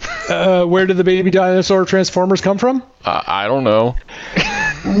 Where did the baby dinosaur Transformers come from? I don't know.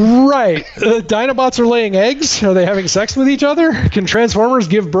 Right. Dinobots are laying eggs? Are they having sex with each other? Can Transformers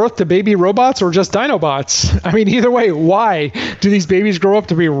give birth to baby robots or just Dinobots? I mean, either way, why? Do these babies grow up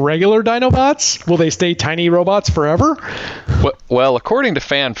to be regular Dinobots? Will they stay tiny robots forever? Well, according to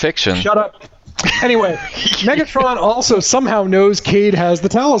fan fiction... Shut up. Anyway, Megatron also somehow knows Cade has the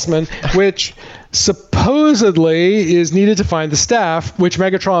talisman, which supposedly is needed to find the staff, which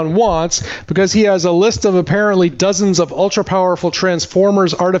Megatron wants because he has a list of apparently dozens of ultra-powerful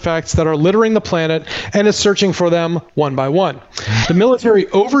Transformers artifacts that are littering the planet and is searching for them one by one. The military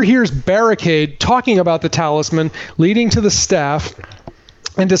overhears Barricade talking about the talisman, leading to the staff,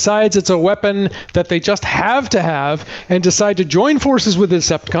 and decides it's a weapon that they just have to have, and decide to join forces with the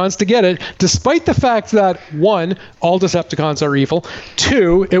Decepticons to get it, despite the fact that, 1, all Decepticons are evil,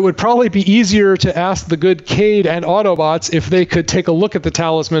 2, it would probably be easier to ask the good Cade and Autobots if they could take a look at the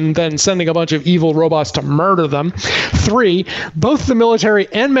talisman than sending a bunch of evil robots to murder them, 3, both the military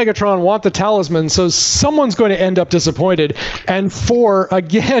and Megatron want the talisman, so someone's going to end up disappointed, and 4,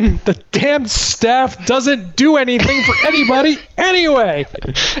 again, the damn staff doesn't do anything for anybody anyway.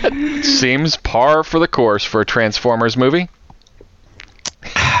 Seems par for the course for a Transformers movie.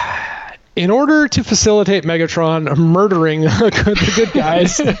 In order to facilitate Megatron murdering the good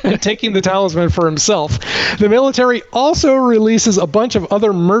guys and taking the talisman for himself, the military also releases a bunch of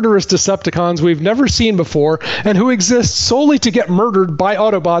other murderous Decepticons we've never seen before and who exist solely to get murdered by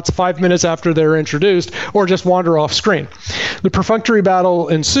Autobots 5 minutes after they're introduced or just wander off screen. The perfunctory battle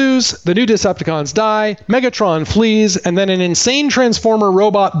ensues, the new Decepticons die, Megatron flees, and then an insane Transformer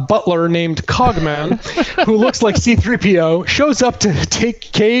robot butler named Cogman, who looks like C-3PO, shows up to take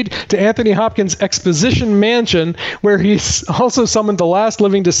Cade to Anthony Hopkins' exposition mansion, where he's also summoned the last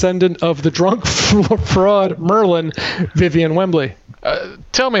living descendant of the drunk fraud Merlin, Vivian Wembley.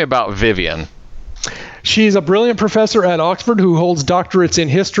 Tell me about Vivian. She's a brilliant professor at Oxford who holds doctorates in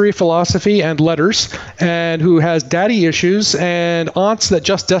history, philosophy, and letters, and who has daddy issues and aunts that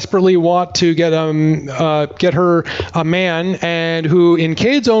just desperately want to get her a man, and who, in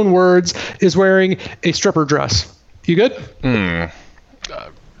Cade's own words, is wearing a stripper dress. You good?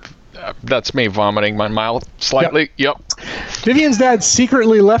 That's me vomiting my mouth slightly. Yep. Vivian's dad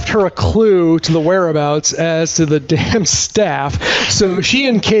secretly left her a clue to the whereabouts as to the damn staff, so she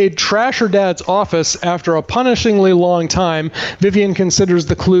and Cade trash her dad's office. After a punishingly long time, Vivian considers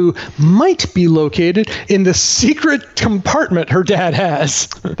the clue might be located in the secret compartment her dad has.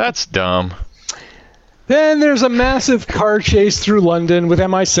 That's dumb. Then there's a massive car chase through London with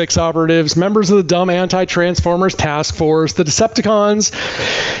MI6 operatives, members of the dumb anti-Transformers task force, the Decepticons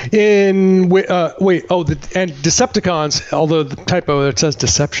and Decepticons, although the typo, it says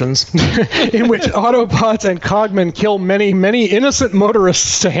Deceptions, in which Autobots and Cogman kill many, many innocent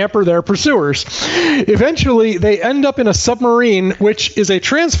motorists to hamper their pursuers. Eventually, they end up in a submarine, which is a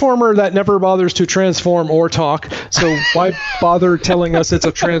Transformer that never bothers to transform or talk, so why bother telling us it's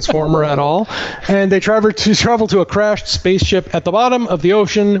a Transformer at all? And they travel to a crashed spaceship at the bottom of the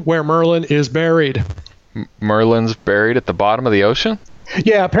ocean where Merlin is buried. Merlin's buried at the bottom of the ocean?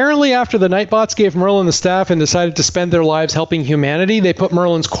 Yeah, apparently after the Nightbots gave Merlin the staff and decided to spend their lives helping humanity, they put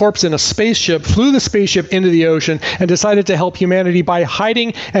Merlin's corpse in a spaceship, flew the spaceship into the ocean, and decided to help humanity by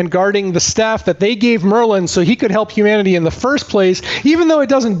hiding and guarding the staff that they gave Merlin so he could help humanity in the first place, even though it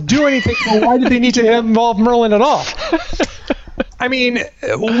doesn't do anything. So why did they need to involve Merlin at all? I mean,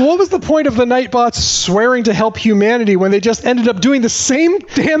 what was the point of the Nightbots swearing to help humanity when they just ended up doing the same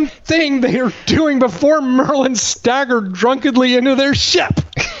damn thing they were doing before Merlin staggered drunkenly into their ship?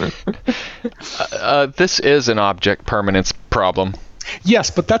 This is an object permanence problem.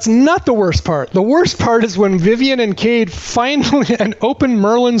 Yes, but that's not the worst part. The worst part is when Vivian and Cade finally open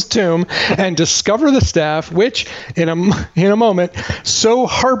Merlin's tomb and discover the staff, which, in a moment, so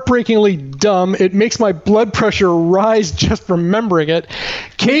heartbreakingly dumb, it makes my blood pressure rise just remembering it.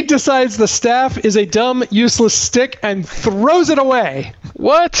 Cade decides the staff is a dumb, useless stick and throws it away.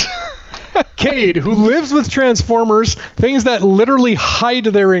 What? Cade, who lives with Transformers, things that literally hide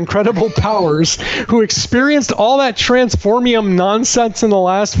their incredible powers, who experienced all that Transformium nonsense in the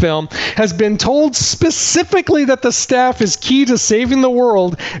last film, has been told specifically that the staff is key to saving the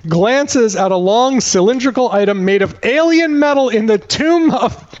world, glances at a long cylindrical item made of alien metal in the tomb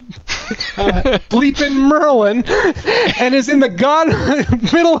of bleepin' Merlin, and is in the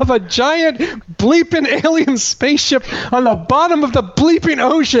middle of a giant bleepin' alien spaceship on the bottom of the bleeping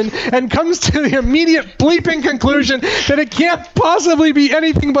ocean, and comes to the immediate bleeping conclusion that it can't possibly be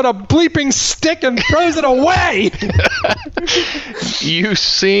anything but a bleeping stick and throws it away. You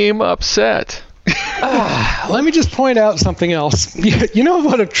seem upset. Let me just point out something else. You know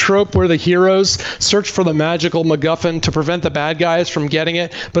what a trope where the heroes search for the magical MacGuffin to prevent the bad guys from getting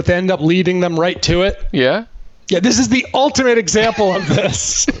it, but they end up leading them right to it? Yeah. Yeah, this is the ultimate example of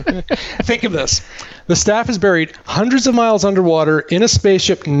this. Think of this. The staff is buried hundreds of miles underwater in a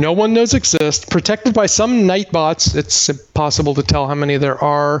spaceship no one knows exists, protected by some Nightbots. It's impossible to tell how many there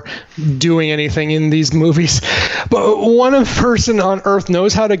are doing anything in these movies. But one person on Earth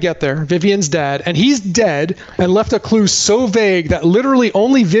knows how to get there, Vivian's dad, and he's dead and left a clue so vague that literally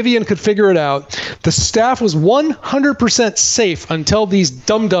only Vivian could figure it out. The staff was 100% safe until these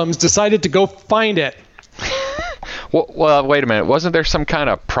dum-dums decided to go find it. Well, wait a minute. Wasn't there some kind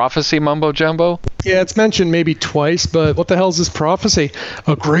of prophecy mumbo-jumbo? Yeah, it's mentioned maybe twice, but what the hell is this prophecy?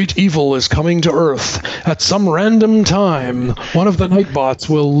 A great evil is coming to Earth. At some random time, one of the Nightbots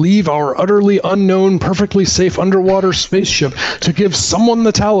will leave our utterly unknown, perfectly safe underwater spaceship to give someone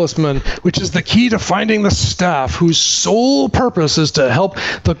the talisman, which is the key to finding the staff, whose sole purpose is to help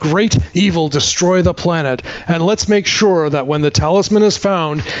the great evil destroy the planet. And let's make sure that when the talisman is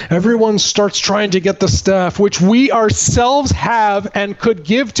found, everyone starts trying to get the staff, which we ourselves have and could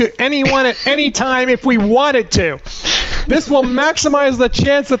give to anyone at any time if we wanted to. This will maximize the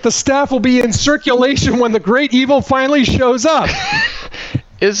chance that the staff will be in circulation when the great evil finally shows up.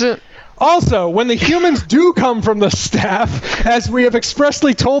 Also, when the humans do come from the staff, as we have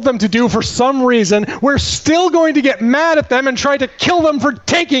expressly told them to do for some reason, we're still going to get mad at them and try to kill them for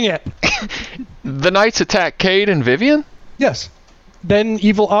taking it. The Knights attack Cade and Vivian? Yes. Then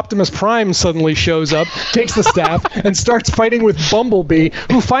evil Optimus Prime suddenly shows up, takes the staff, and starts fighting with Bumblebee,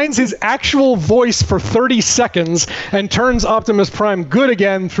 who finds his actual voice for 30 seconds and turns Optimus Prime good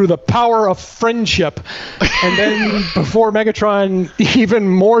again through the power of friendship. And then, before Megatron even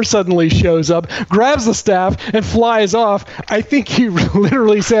more suddenly shows up, grabs the staff and flies off. I think he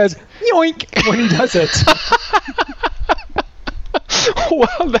literally says, yoink, when he does it.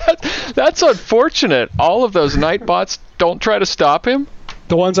 Well, that's unfortunate. All of those Nightbots don't try to stop him?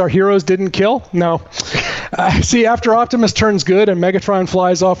 The ones our heroes didn't kill? No. See, after Optimus turns good and Megatron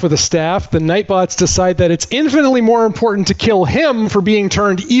flies off with a staff, the Nightbots decide that it's infinitely more important to kill him for being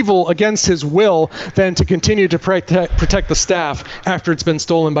turned evil against his will than to continue to protect the staff after it's been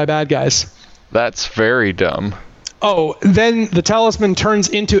stolen by bad guys. That's very dumb. Oh, then the talisman turns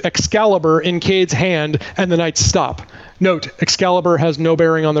into Excalibur in Cade's hand, and the Knights stop. Note, Excalibur has no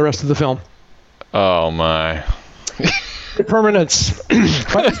bearing on the rest of the film. Oh, my. Permanence.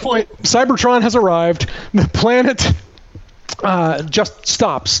 By this point, Cybertron has arrived. The planet just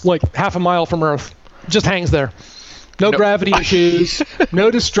stops, like half a mile from Earth. Just hangs there. No gravity issues, no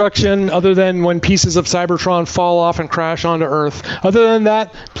destruction other than when pieces of Cybertron fall off and crash onto Earth. Other than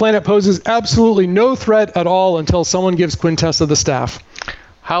that, planet poses absolutely no threat at all until someone gives Quintessa the staff.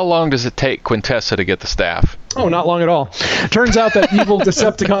 How long does it take Quintessa to get the staff? Oh, not long at all. Turns out that evil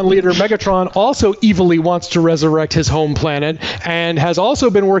Decepticon leader Megatron also evilly wants to resurrect his home planet and has also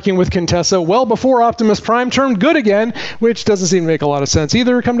been working with Quintessa well before Optimus Prime turned good again, which doesn't seem to make a lot of sense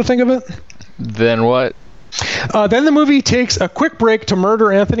either, come to think of it. Then what? Then the movie takes a quick break to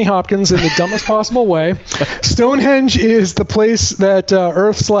murder Anthony Hopkins in the dumbest possible way. Stonehenge is the place that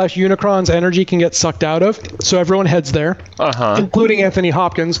Earth/Unicron's energy can get sucked out of, so everyone heads there, including Anthony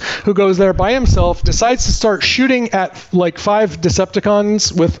Hopkins, who goes there by himself, decides to start shooting at like 5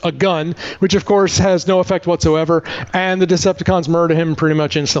 Decepticons with a gun, which of course has no effect whatsoever, and the Decepticons murder him pretty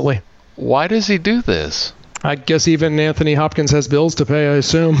much instantly. Why does he do this? I guess even Anthony Hopkins has bills to pay, I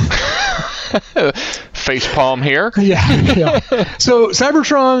assume. Facepalm here. Yeah. So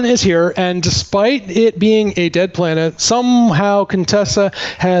Cybertron is here, and despite it being a dead planet, somehow Quintessa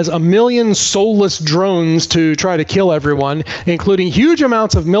has a million soulless drones to try to kill everyone, including huge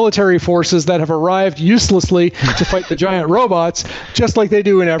amounts of military forces that have arrived uselessly to fight the giant robots, just like they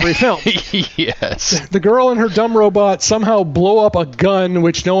do in every film. Yes. The girl and her dumb robot somehow blow up a gun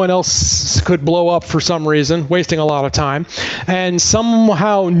which no one else could blow up for some reason, wasting a lot of time. And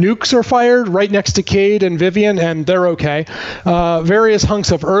somehow nukes are fired right next to Cade and Vivian, and they're okay. Various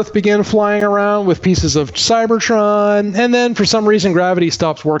hunks of Earth begin flying around with pieces of Cybertron, and then for some reason gravity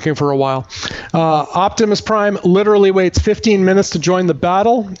stops working for a while. Optimus Prime literally waits 15 minutes to join the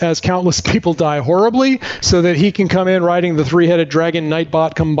battle as countless people die horribly so that he can come in riding the 3-headed dragon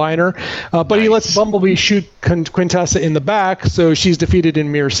Nightbot combiner. But he lets Bumblebee shoot Quintessa in the back, so she's defeated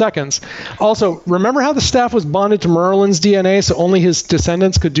in mere seconds. Also, remember how the staff was bonded to Merlin's DNA so only his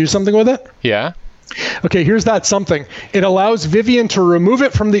descendants could do something with it? Yeah. Okay, here's that something. It allows Vivian to remove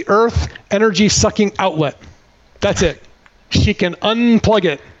it from the Earth energy-sucking outlet. That's it. She can unplug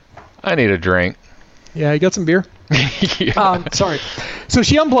it. I need a drink. Yeah, you got some beer? Yeah. Sorry. So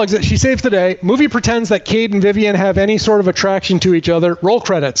she unplugs it. She saves the day. Movie pretends that Cade and Vivian have any sort of attraction to each other. Roll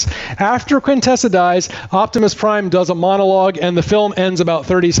credits. After Quintessa dies, Optimus Prime does a monologue, and the film ends about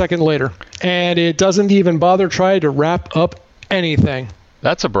 30 seconds later. And it doesn't even bother try to wrap up anything.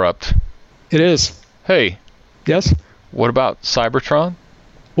 That's abrupt. It is. Hey, Yes? what about Cybertron?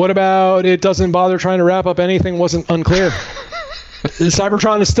 What about it doesn't bother trying to wrap up anything wasn't unclear?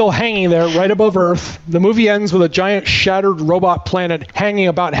 Cybertron is still hanging there right above Earth. The movie ends with a giant shattered robot planet hanging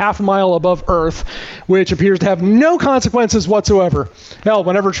about half a mile above Earth, which appears to have no consequences whatsoever. Hell,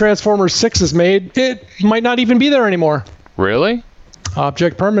 whenever Transformers 6 is made, it might not even be there anymore. Really?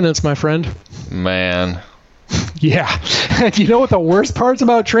 Object permanence, my friend. Man. Yeah. And you know what the worst parts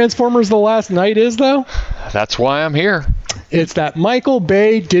about Transformers The Last Night is, though? That's why I'm here. It's that Michael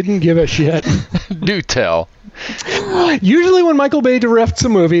Bay didn't give a shit. Do tell. Usually when Michael Bay directs a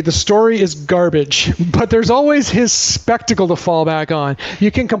movie, the story is garbage, but there's always his spectacle to fall back on. You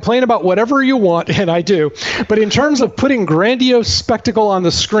can complain about whatever you want, and I do, but in terms of putting grandiose spectacle on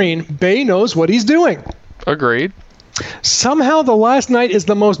the screen, Bay knows what he's doing. Agreed. Somehow The Last Night is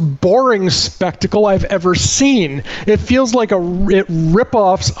the most boring spectacle I've ever seen. It feels like it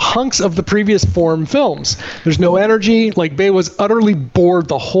rip-offs hunks of the previous Form films. There's no energy, like Bay was utterly bored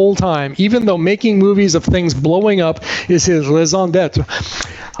the whole time, even though making movies of things blowing up is his raison d'etre.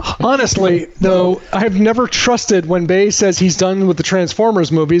 Honestly, though, I've never trusted when Bay says he's done with the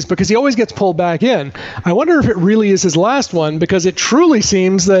Transformers movies because he always gets pulled back in. I wonder if it really is his last one because it truly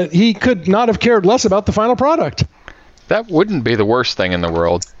seems that he could not have cared less about the final product. That wouldn't be the worst thing in the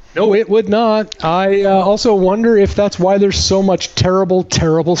world. No, it would not. I also wonder if that's why there's so much terrible,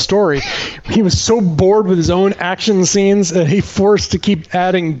 terrible story. He was so bored with his own action scenes that he forced to keep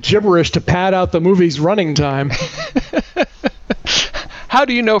adding gibberish to pad out the movie's running time. How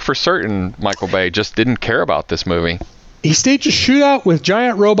do you know for certain Michael Bay just didn't care about this movie? He staged a shootout with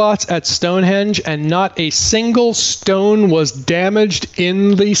giant robots at Stonehenge, and not a single stone was damaged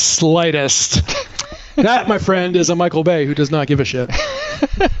in the slightest. That, my friend, is a Michael Bay who does not give a shit.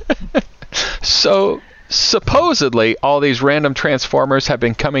 So, supposedly, all these random Transformers have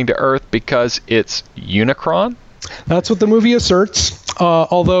been coming to Earth because it's Unicron? That's what the movie asserts,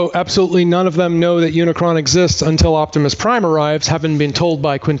 although absolutely none of them know that Unicron exists until Optimus Prime arrives, having been told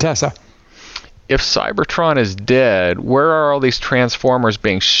by Quintessa. If Cybertron is dead, where are all these Transformers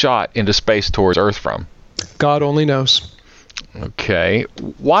being shot into space towards Earth from? God only knows. Okay.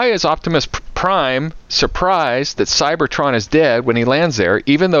 Why is Optimus Prime surprised that Cybertron is dead when he lands there,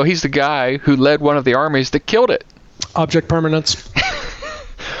 even though he's the guy who led one of the armies that killed it? Object permanence.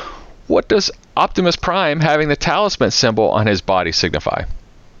 What does Optimus Prime having the talisman symbol on his body signify?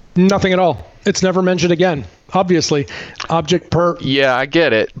 Nothing at all. It's never mentioned again. Obviously. Yeah, I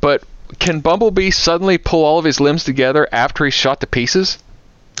get it, but can Bumblebee suddenly pull all of his limbs together after he's shot to pieces?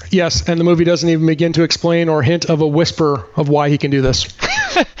 Yes, and the movie doesn't even begin to explain or hint of a whisper of why he can do this.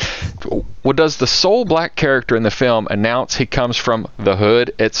 Well, does the sole black character in the film announce he comes from the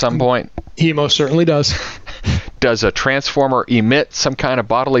hood at some point? He most certainly does. Does a Transformer emit some kind of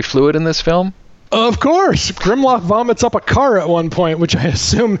bodily fluid in this film? Of course! Grimlock vomits up a car at one point, which I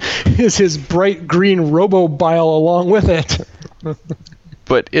assume is his bright green robo-bile along with it.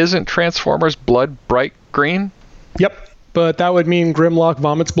 But isn't Transformers' blood bright green? Yep, but that would mean Grimlock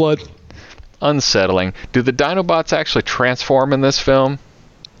vomits blood. Unsettling. Do the Dinobots actually transform in this film?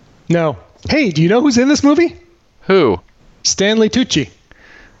 No. Hey, do you know who's in this movie? Who? Stanley Tucci.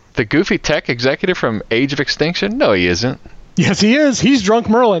 The goofy tech executive from Age of Extinction? No, he isn't. Yes, he is. He's Drunk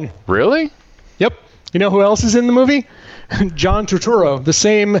Merlin. Really? Yep. You know who else is in the movie? John Turturro, the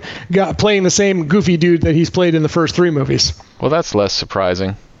same guy playing the same goofy dude that he's played in the first 3 movies. Well, that's less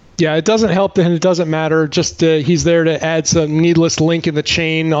surprising. Yeah, it doesn't help and it doesn't matter. Just he's there to add some needless link in the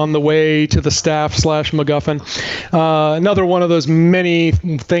chain on the way to the staff / MacGuffin. Another one of those many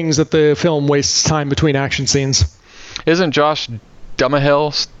things that the film wastes time between action scenes. Isn't Josh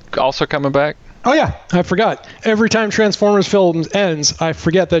Duhamel also coming back? Oh yeah, I forgot. Every time Transformers film ends, I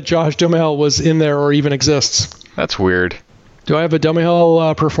forget that Josh Duhamel was in there or even exists. That's weird. Do I have a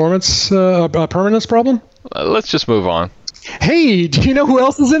Duhamel performance permanence problem? Let's just move on. Hey, do you know who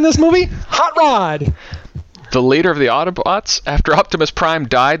else is in this movie? Hot Rod! The leader of the Autobots, after Optimus Prime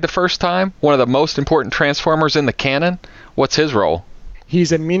died the first time, one of the most important Transformers in the canon. What's his role?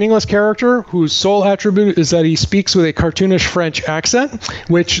 He's a meaningless character whose sole attribute is that he speaks with a cartoonish French accent,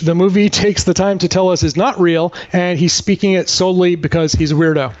 which the movie takes the time to tell us is not real, and he's speaking it solely because he's a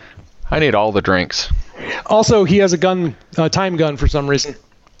weirdo. I need all the drinks. Also, he has a time gun for some reason.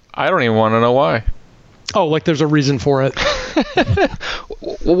 I don't even want to know why. Oh, like there's a reason for it.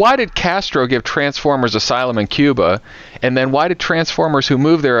 Why did Castro give Transformers asylum in Cuba? And then why did Transformers who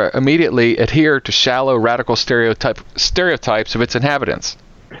move there immediately adhere to shallow, radical stereotypes of its inhabitants?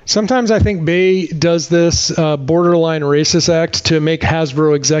 Sometimes I think Bay does this borderline racist act to make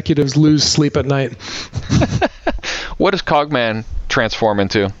Hasbro executives lose sleep at night. What does Cogman transform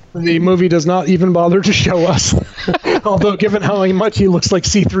into? The movie does not even bother to show us. Although, given how much he looks like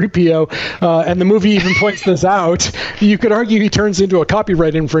C-3PO, and the movie even points this out, you could argue he turns into a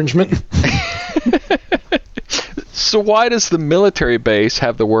copyright infringement. So why does the military base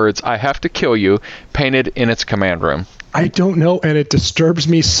have the words, "I have to kill you," painted in its command room? I don't know, and it disturbs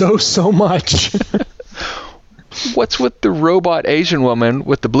me so much. What's with the robot Asian woman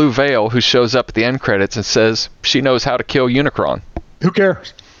with the blue veil who shows up at the end credits and says she knows how to kill Unicron? Who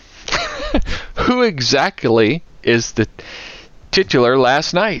cares? Who exactly is the titular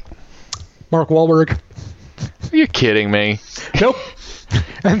last night? Mark Wahlberg. Are you kidding me? Nope.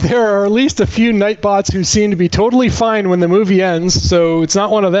 And there are at least a few Nightbots who seem to be totally fine when the movie ends, so it's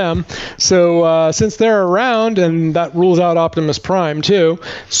not one of them. So since they're around, and that rules out Optimus Prime too,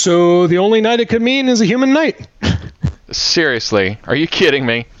 so the only knight it could mean is a human knight. Seriously, are you kidding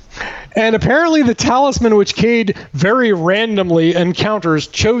me? And apparently the talisman which Cade very randomly encounters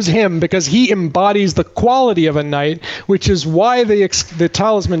chose him because he embodies the quality of a knight, which is why the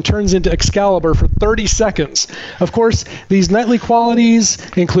talisman turns into Excalibur for 30 seconds. Of course, these knightly qualities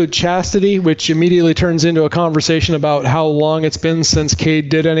include chastity, which immediately turns into a conversation about how long it's been since Cade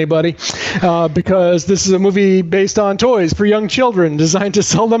did anybody, because this is a movie based on toys for young children, designed to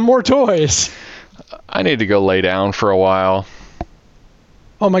sell them more toys. I need to go lay down for a while.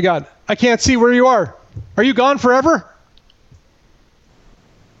 Oh my God, I can't see where you are. Are you gone forever?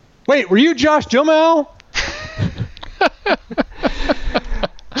 Wait, were you Josh Duhamel?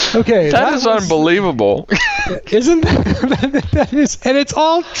 Okay. That is unbelievable. Isn't that is, and it's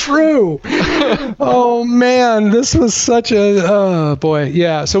all true. Oh man, this was such a, oh boy.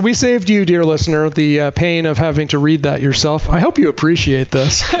 Yeah, so we saved you, dear listener, the pain of having to read that yourself. I hope you appreciate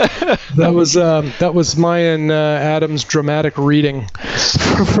this. That was my and Adam's dramatic reading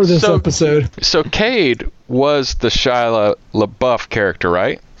for this episode. So Cade was the Shia LaBeouf character,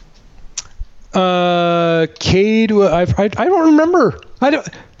 right? Cade, I don't remember.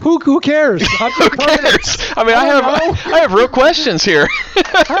 Who cares? Who cares? I mean, I have real questions here.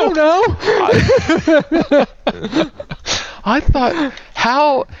 I don't know. I thought,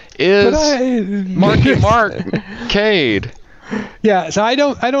 how is Marky Mark Cade? Yeah, so I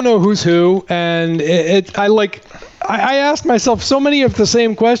don't know who's who, and I asked myself so many of the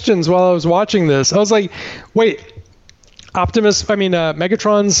same questions while I was watching this. I was like, wait,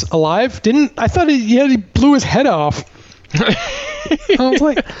 Megatron's alive? I thought he blew his head off. I was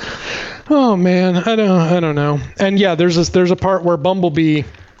like, oh man, I don't know. And yeah, there's a part where Bumblebee.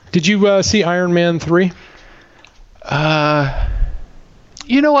 Did you see Iron Man 3? I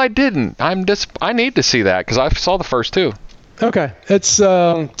didn't. I need to see that because I saw the first two. Okay, it's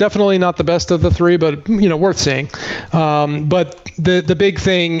definitely not the best of the three, but worth seeing. But the big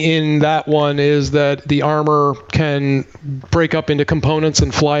thing in that one is that the armor can break up into components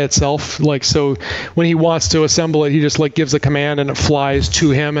and fly itself. Like, so when he wants to assemble it, he just gives a command and it flies to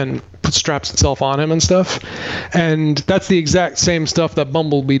him and straps itself on him and stuff. And that's the exact same stuff that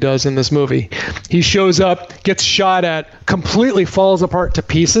Bumblebee does in this movie. He shows up, gets shot at, completely falls apart to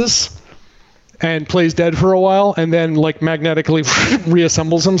pieces, and plays dead for a while, and then magnetically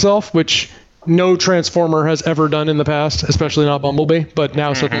reassembles himself, which no Transformer has ever done in the past, especially not Bumblebee, but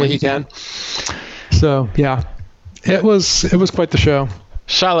now suddenly he can. So yeah, it was quite the show.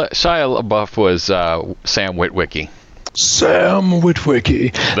 Shia LaBeouf was Sam Witwicky. Sam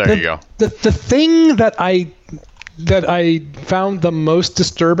Witwicky. There you go. The thing that I found the most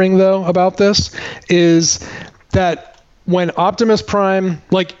disturbing though about this is that when Optimus Prime,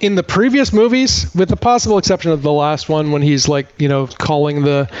 in the previous movies, with the possible exception of the last one when he's calling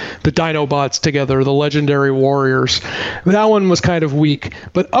the Dinobots together, the legendary warriors, that one was kind of weak.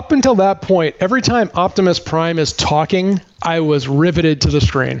 But up until that point, every time Optimus Prime is talking, I was riveted to the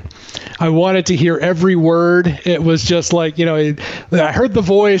screen. I wanted to hear every word. It was just I heard the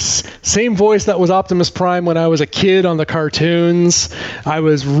voice, same voice that was Optimus Prime when I was a kid on the cartoons. I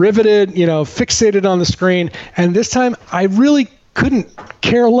was riveted, fixated on the screen. And this time, I really couldn't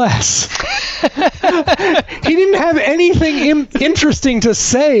care less. He didn't have anything interesting to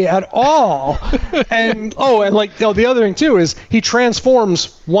say at all. And the other thing too is he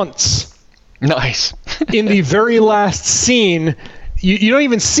transforms once. Nice. In the very last scene, you don't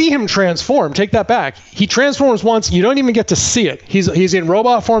even see him transform. Take that back. He transforms once. You don't even get to see it. He's in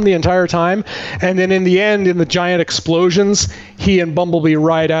robot form the entire time, and then in the end, in the giant explosions, he and Bumblebee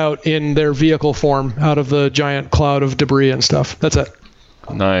ride out in their vehicle form out of the giant cloud of debris and stuff. That's it.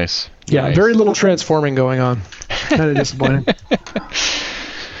 Nice. Yeah, nice. Very little transforming going on. Kind of disappointing.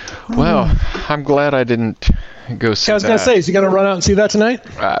 Well, I'm glad I didn't go see that. I was going to say, is he going to run out and see that tonight?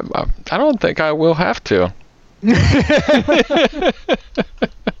 I don't think I will have to.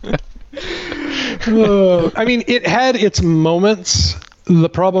 I mean, it had its moments. The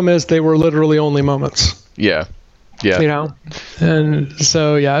problem is they were literally only moments. Yeah. And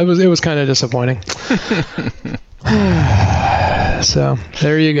so it was kind of disappointing. So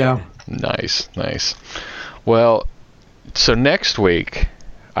there you go. Nice. Well, so next week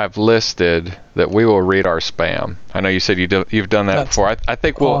I've listed that we will read our spam. I know you said you've done that before. I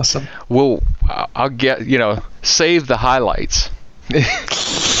think awesome. I'll get save the highlights.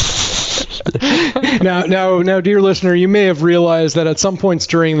 Now, dear listener, you may have realized that at some points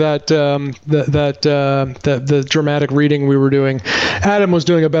during that the dramatic reading we were doing, Adam was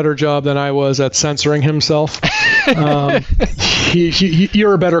doing a better job than I was at censoring himself.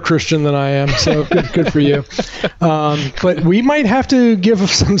 You're a better Christian than I am, so good for you. But we might have to give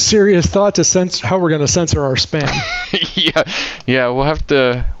some serious thought to how we're going to censor our spam. Yeah. We'll have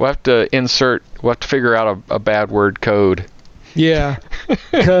to figure out a bad word code. Yeah,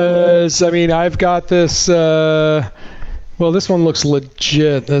 because, I mean, I've got this, this one looks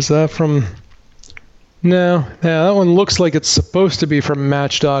legit. Is that from, no, yeah, that one looks like it's supposed to be from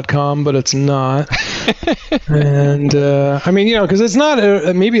Match.com, but it's not. And, I mean, because it's not,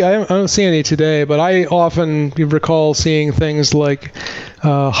 maybe I don't see any today, but I often recall seeing things like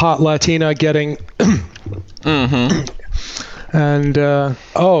Hot Latina getting, and,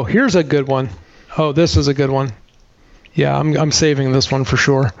 here's a good one. Oh, this is a good one. Yeah, I'm saving this one for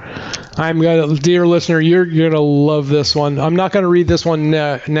sure. Dear listener, you're gonna love this one. I'm not gonna read this one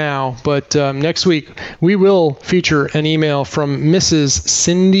now, but next week we will feature an email from Mrs.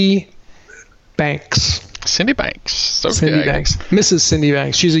 Cindy Banks. Cindy Banks. Okay. Cindy Banks. Mrs. Cindy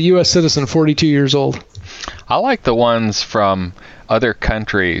Banks. She's a U.S. citizen, 42 years old. I like the ones from other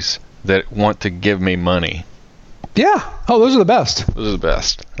countries that want to give me money. Yeah. Oh, those are the best. Those are the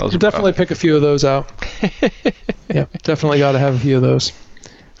best. We'll definitely pick a few of those out. Yeah, definitely got to have a few of those.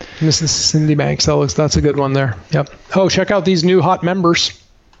 Mrs. Cindy Banks. That's a good one there. Yep. Oh, check out these new hot members.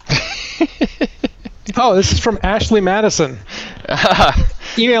 Oh, this is from Ashley Madison.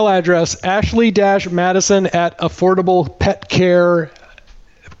 Email address,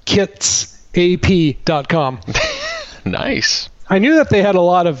 ashley-madison@affordablepetcarekitsap.com. Nice. I knew that they had a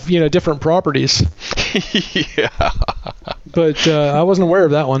lot of different properties. Yeah. But I wasn't aware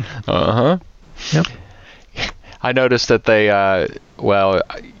of that one. Uh-huh. Yep. I noticed that they, I know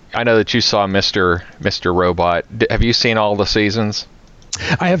that you saw Mr. Robot. Have you seen all the seasons?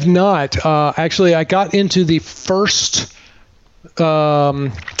 I have not. Actually, I got into the first,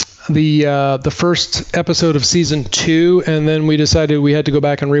 the first episode of season 2, and then we decided we had to go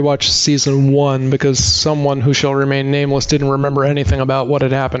back and rewatch season 1 because someone who shall remain nameless didn't remember anything about what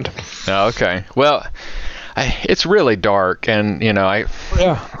had happened. Oh, okay. Well, it's really dark, and I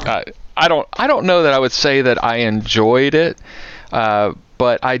don't know that I would say that I enjoyed it,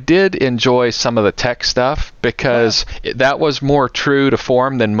 but I did enjoy some of the tech stuff because that was more true to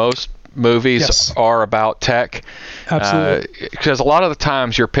form than most movies are about tech. Absolutely. Because a lot of the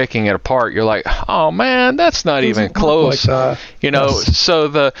times you're picking it apart, you're like, oh man, that's not even close. Like So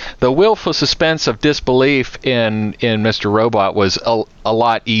the willful suspense of disbelief in Mr. Robot was a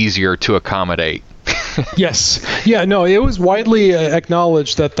lot easier to accommodate. Yes. Yeah, no, it was widely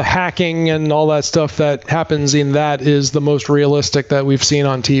acknowledged that the hacking and all that stuff that happens in that is the most realistic that we've seen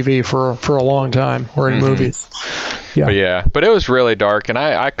on TV for a long time, or in movies. Yeah. But it was really dark, and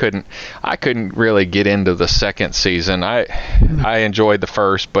I couldn't really get into the second season. I enjoyed the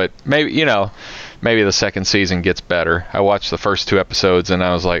first, but maybe the second season gets better. I watched the first 2 episodes and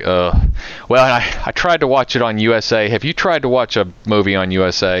I was like, ugh. Well, I tried to watch it on USA. Have you tried to watch a movie on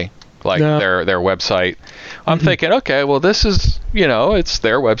USA? Their website. I'm thinking, okay, well, this is, it's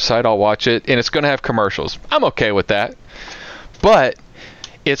their website. I'll watch it, and it's going to have commercials. I'm okay with that. But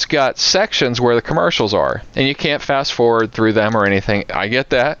it's got sections where the commercials are, and you can't fast forward through them or anything. I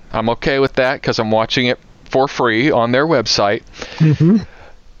get that. I'm okay with that because I'm watching it for free on their website. Mm-hmm.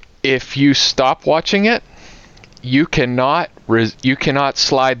 If you stop watching it, you cannot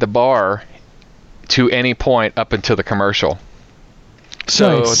slide the bar to any point up until the commercial.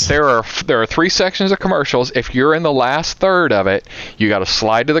 So nice. there are 3 sections of commercials. If you're in the last third of it, you got to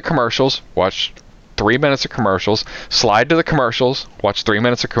slide to the commercials, watch 3 minutes of commercials, slide to the commercials, watch 3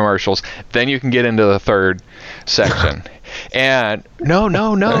 minutes of commercials, then you can get into the third section. And no,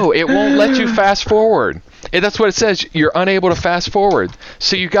 it won't let you fast forward. That's what it says. You're unable to fast forward.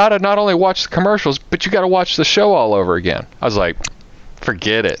 So you got to not only watch the commercials, but you got to watch the show all over again. I was like,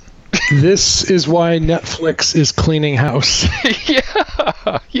 forget it. This is why Netflix is cleaning house.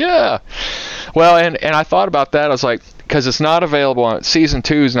 Yeah. Well, and I thought about that. I was like, because it's not available on, season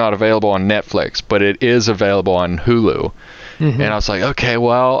 2 is not available on Netflix, but it is available on Hulu. Mm-hmm. And I was like, okay,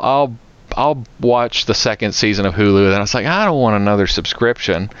 well, I'll watch the second season of Hulu. Then I was like, I don't want another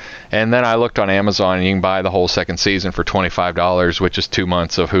subscription. And then I looked on Amazon, and you can buy the whole second season for $25, which is 2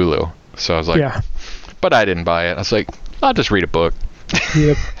 months of Hulu. So I was like, yeah. But I didn't buy it. I was like, I'll just read a book.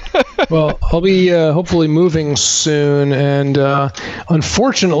 Yep. Well, I'll be hopefully moving soon, and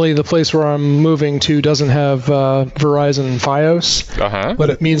unfortunately, the place where I'm moving to doesn't have Verizon Fios, but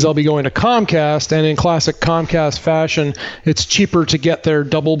it means I'll be going to Comcast, and in classic Comcast fashion, it's cheaper to get their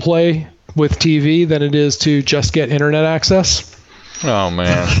double play with TV than it is to just get internet access. Oh,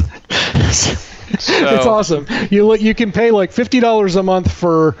 man. It's awesome. You can pay like $50 a month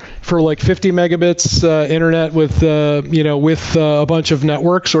for like 50 megabits internet with a bunch of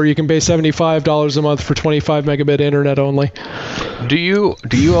networks, or you can pay $75 a month for 25 megabit internet only. Do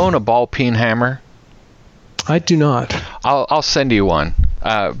you own a ball peen hammer? I do not. I'll send you one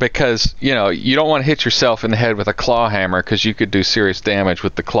because you don't want to hit yourself in the head with a claw hammer because you could do serious damage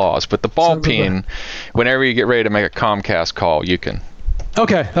with the claws. But the ball peen, whenever you get ready to make a Comcast call, you can.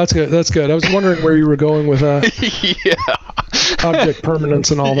 Okay, that's good. I was wondering where you were going with yeah. Object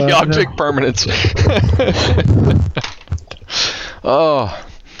permanence and all that. Object permanence. Oh,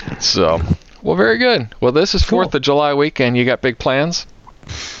 so, well, very good. Well, this is 4th of July weekend. You got big plans?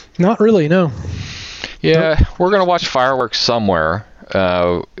 Not really, no. Yeah, nope. We're going to watch fireworks somewhere.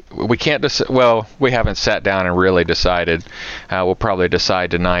 We can't we haven't sat down and really decided. We'll probably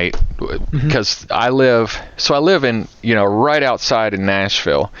decide tonight because I live in, right outside in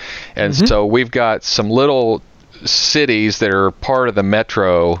Nashville. And so we've got some little cities that are part of the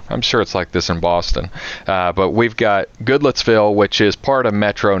metro. I'm sure it's like this in Boston. But we've got Goodlettsville, which is part of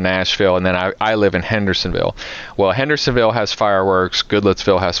Metro Nashville, and then I live in Hendersonville. Well, Hendersonville has fireworks,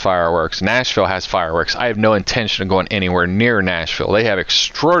 Goodlettsville has fireworks, Nashville has fireworks. I have no intention of going anywhere near Nashville. They have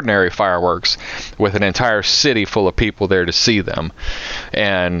extraordinary fireworks with an entire city full of people there to see them.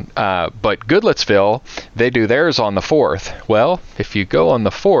 And but Goodlettsville, they do theirs on the 4th. Well, if you go on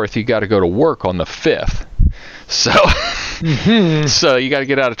the 4th, you got to go to work on the 5th. So, so you got to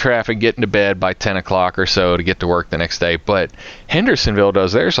get out of traffic, get into bed by 10 o'clock or so to get to work the next day. But Hendersonville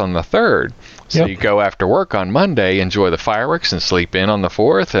does theirs on the 3rd. So you go after work on Monday, enjoy the fireworks, and sleep in on the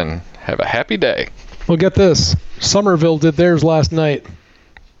 4th, and have a happy day. Well, get this. Somerville did theirs last night.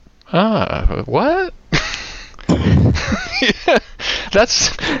 What? Yeah,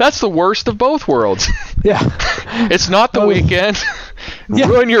 that's the worst of both worlds. Yeah. It's not the weekend. Yeah.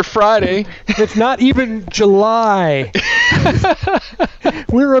 Ruin your Friday. It's not even July.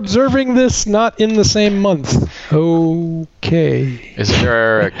 We're observing this not in the same month. Okay. Is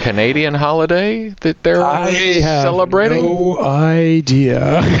there a Canadian holiday that they're celebrating? No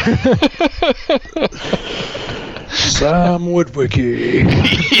idea. Sam Woodwicky.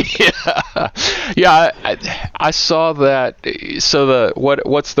 Yeah. I saw that. So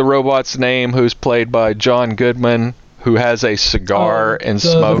what's the robot's name? Who's played by John Goodman? Who has a cigar and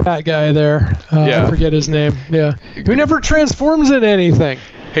smoke? The fat guy there. I forget his name. Yeah. Who never transforms into anything.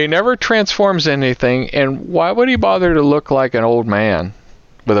 He never transforms anything, and why would he bother to look like an old man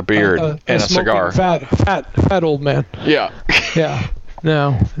with a beard and a cigar? Fat old man. Yeah. Yeah.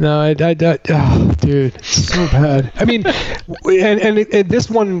 No, dude, it's so bad. I mean, and this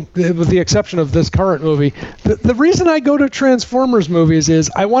one, with the exception of this current movie, the reason I go to Transformers movies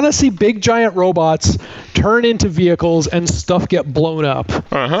is I want to see big giant robots turn into vehicles and stuff get blown up.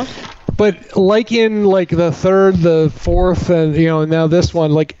 But like in like the 3rd, the 4th, and now this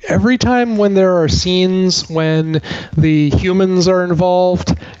one, like every time when there are scenes when the humans are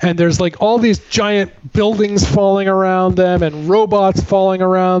involved and there's like all these giant buildings falling around them and robots falling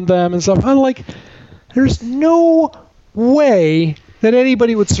around them and stuff, I'm like, there's no way that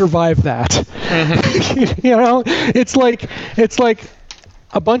anybody would survive that. It's like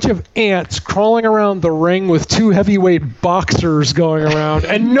a bunch of ants crawling around the ring with 2 heavyweight boxers going around,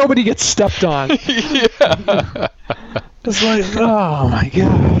 and nobody gets stepped on. Yeah. It's like, oh my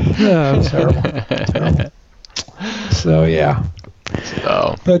god, that's terrible. So yeah.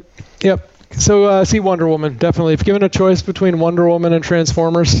 But yep. So see Wonder Woman, definitely. If given a choice between Wonder Woman and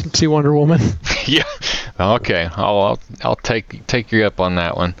Transformers, see Wonder Woman. Yeah. Okay. I'll take you up on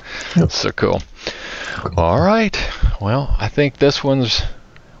that one. Yep. So cool. All right. Well, I think this one's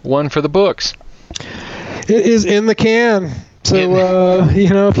one for the books. It is in the can. So,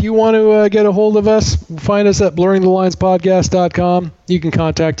 if you want to get a hold of us, find us at blurringthelinespodcast.com. You can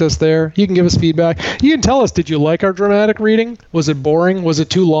contact us there. You can give us feedback. You can tell us, did you like our dramatic reading? Was it boring? Was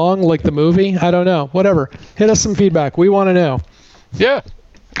it too long, like the movie? I don't know. Whatever. Hit us some feedback. We want to know. Yeah.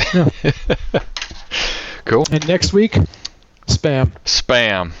 Cool. And next week, spam.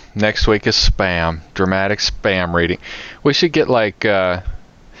 Spam. Next week is spam. Dramatic spam reading. We should get like...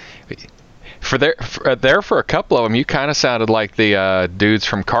 For a couple of them, you kind of sounded like the dudes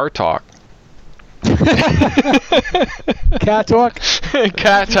from Car Talk. Cat Talk?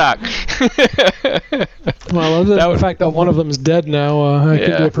 Cat Talk. Well, other than the fact that one of them is dead now, I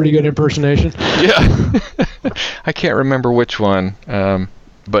could do a pretty good impersonation. Yeah. I can't remember which one,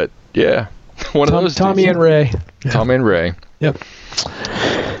 but yeah. One of those Tommy dudes. and Ray. Tommy and Ray. Yep.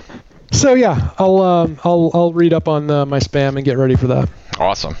 So yeah, I'll read up on my spam and get ready for that.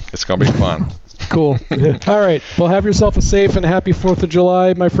 Awesome. It's going to be fun. Cool. All right. Well, have yourself a safe and happy 4th of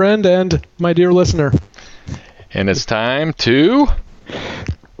July, my friend and my dear listener. And it's time to...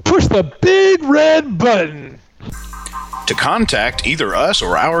 push the big red button. To contact either us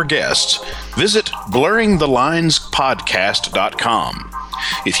or our guests, visit blurringthelinespodcast.com.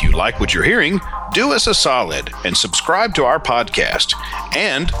 If you like what you're hearing, do us a solid and subscribe to our podcast.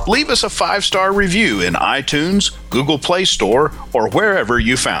 And leave us a 5-star review in iTunes, Google Play Store, or wherever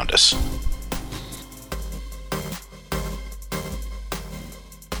you found us.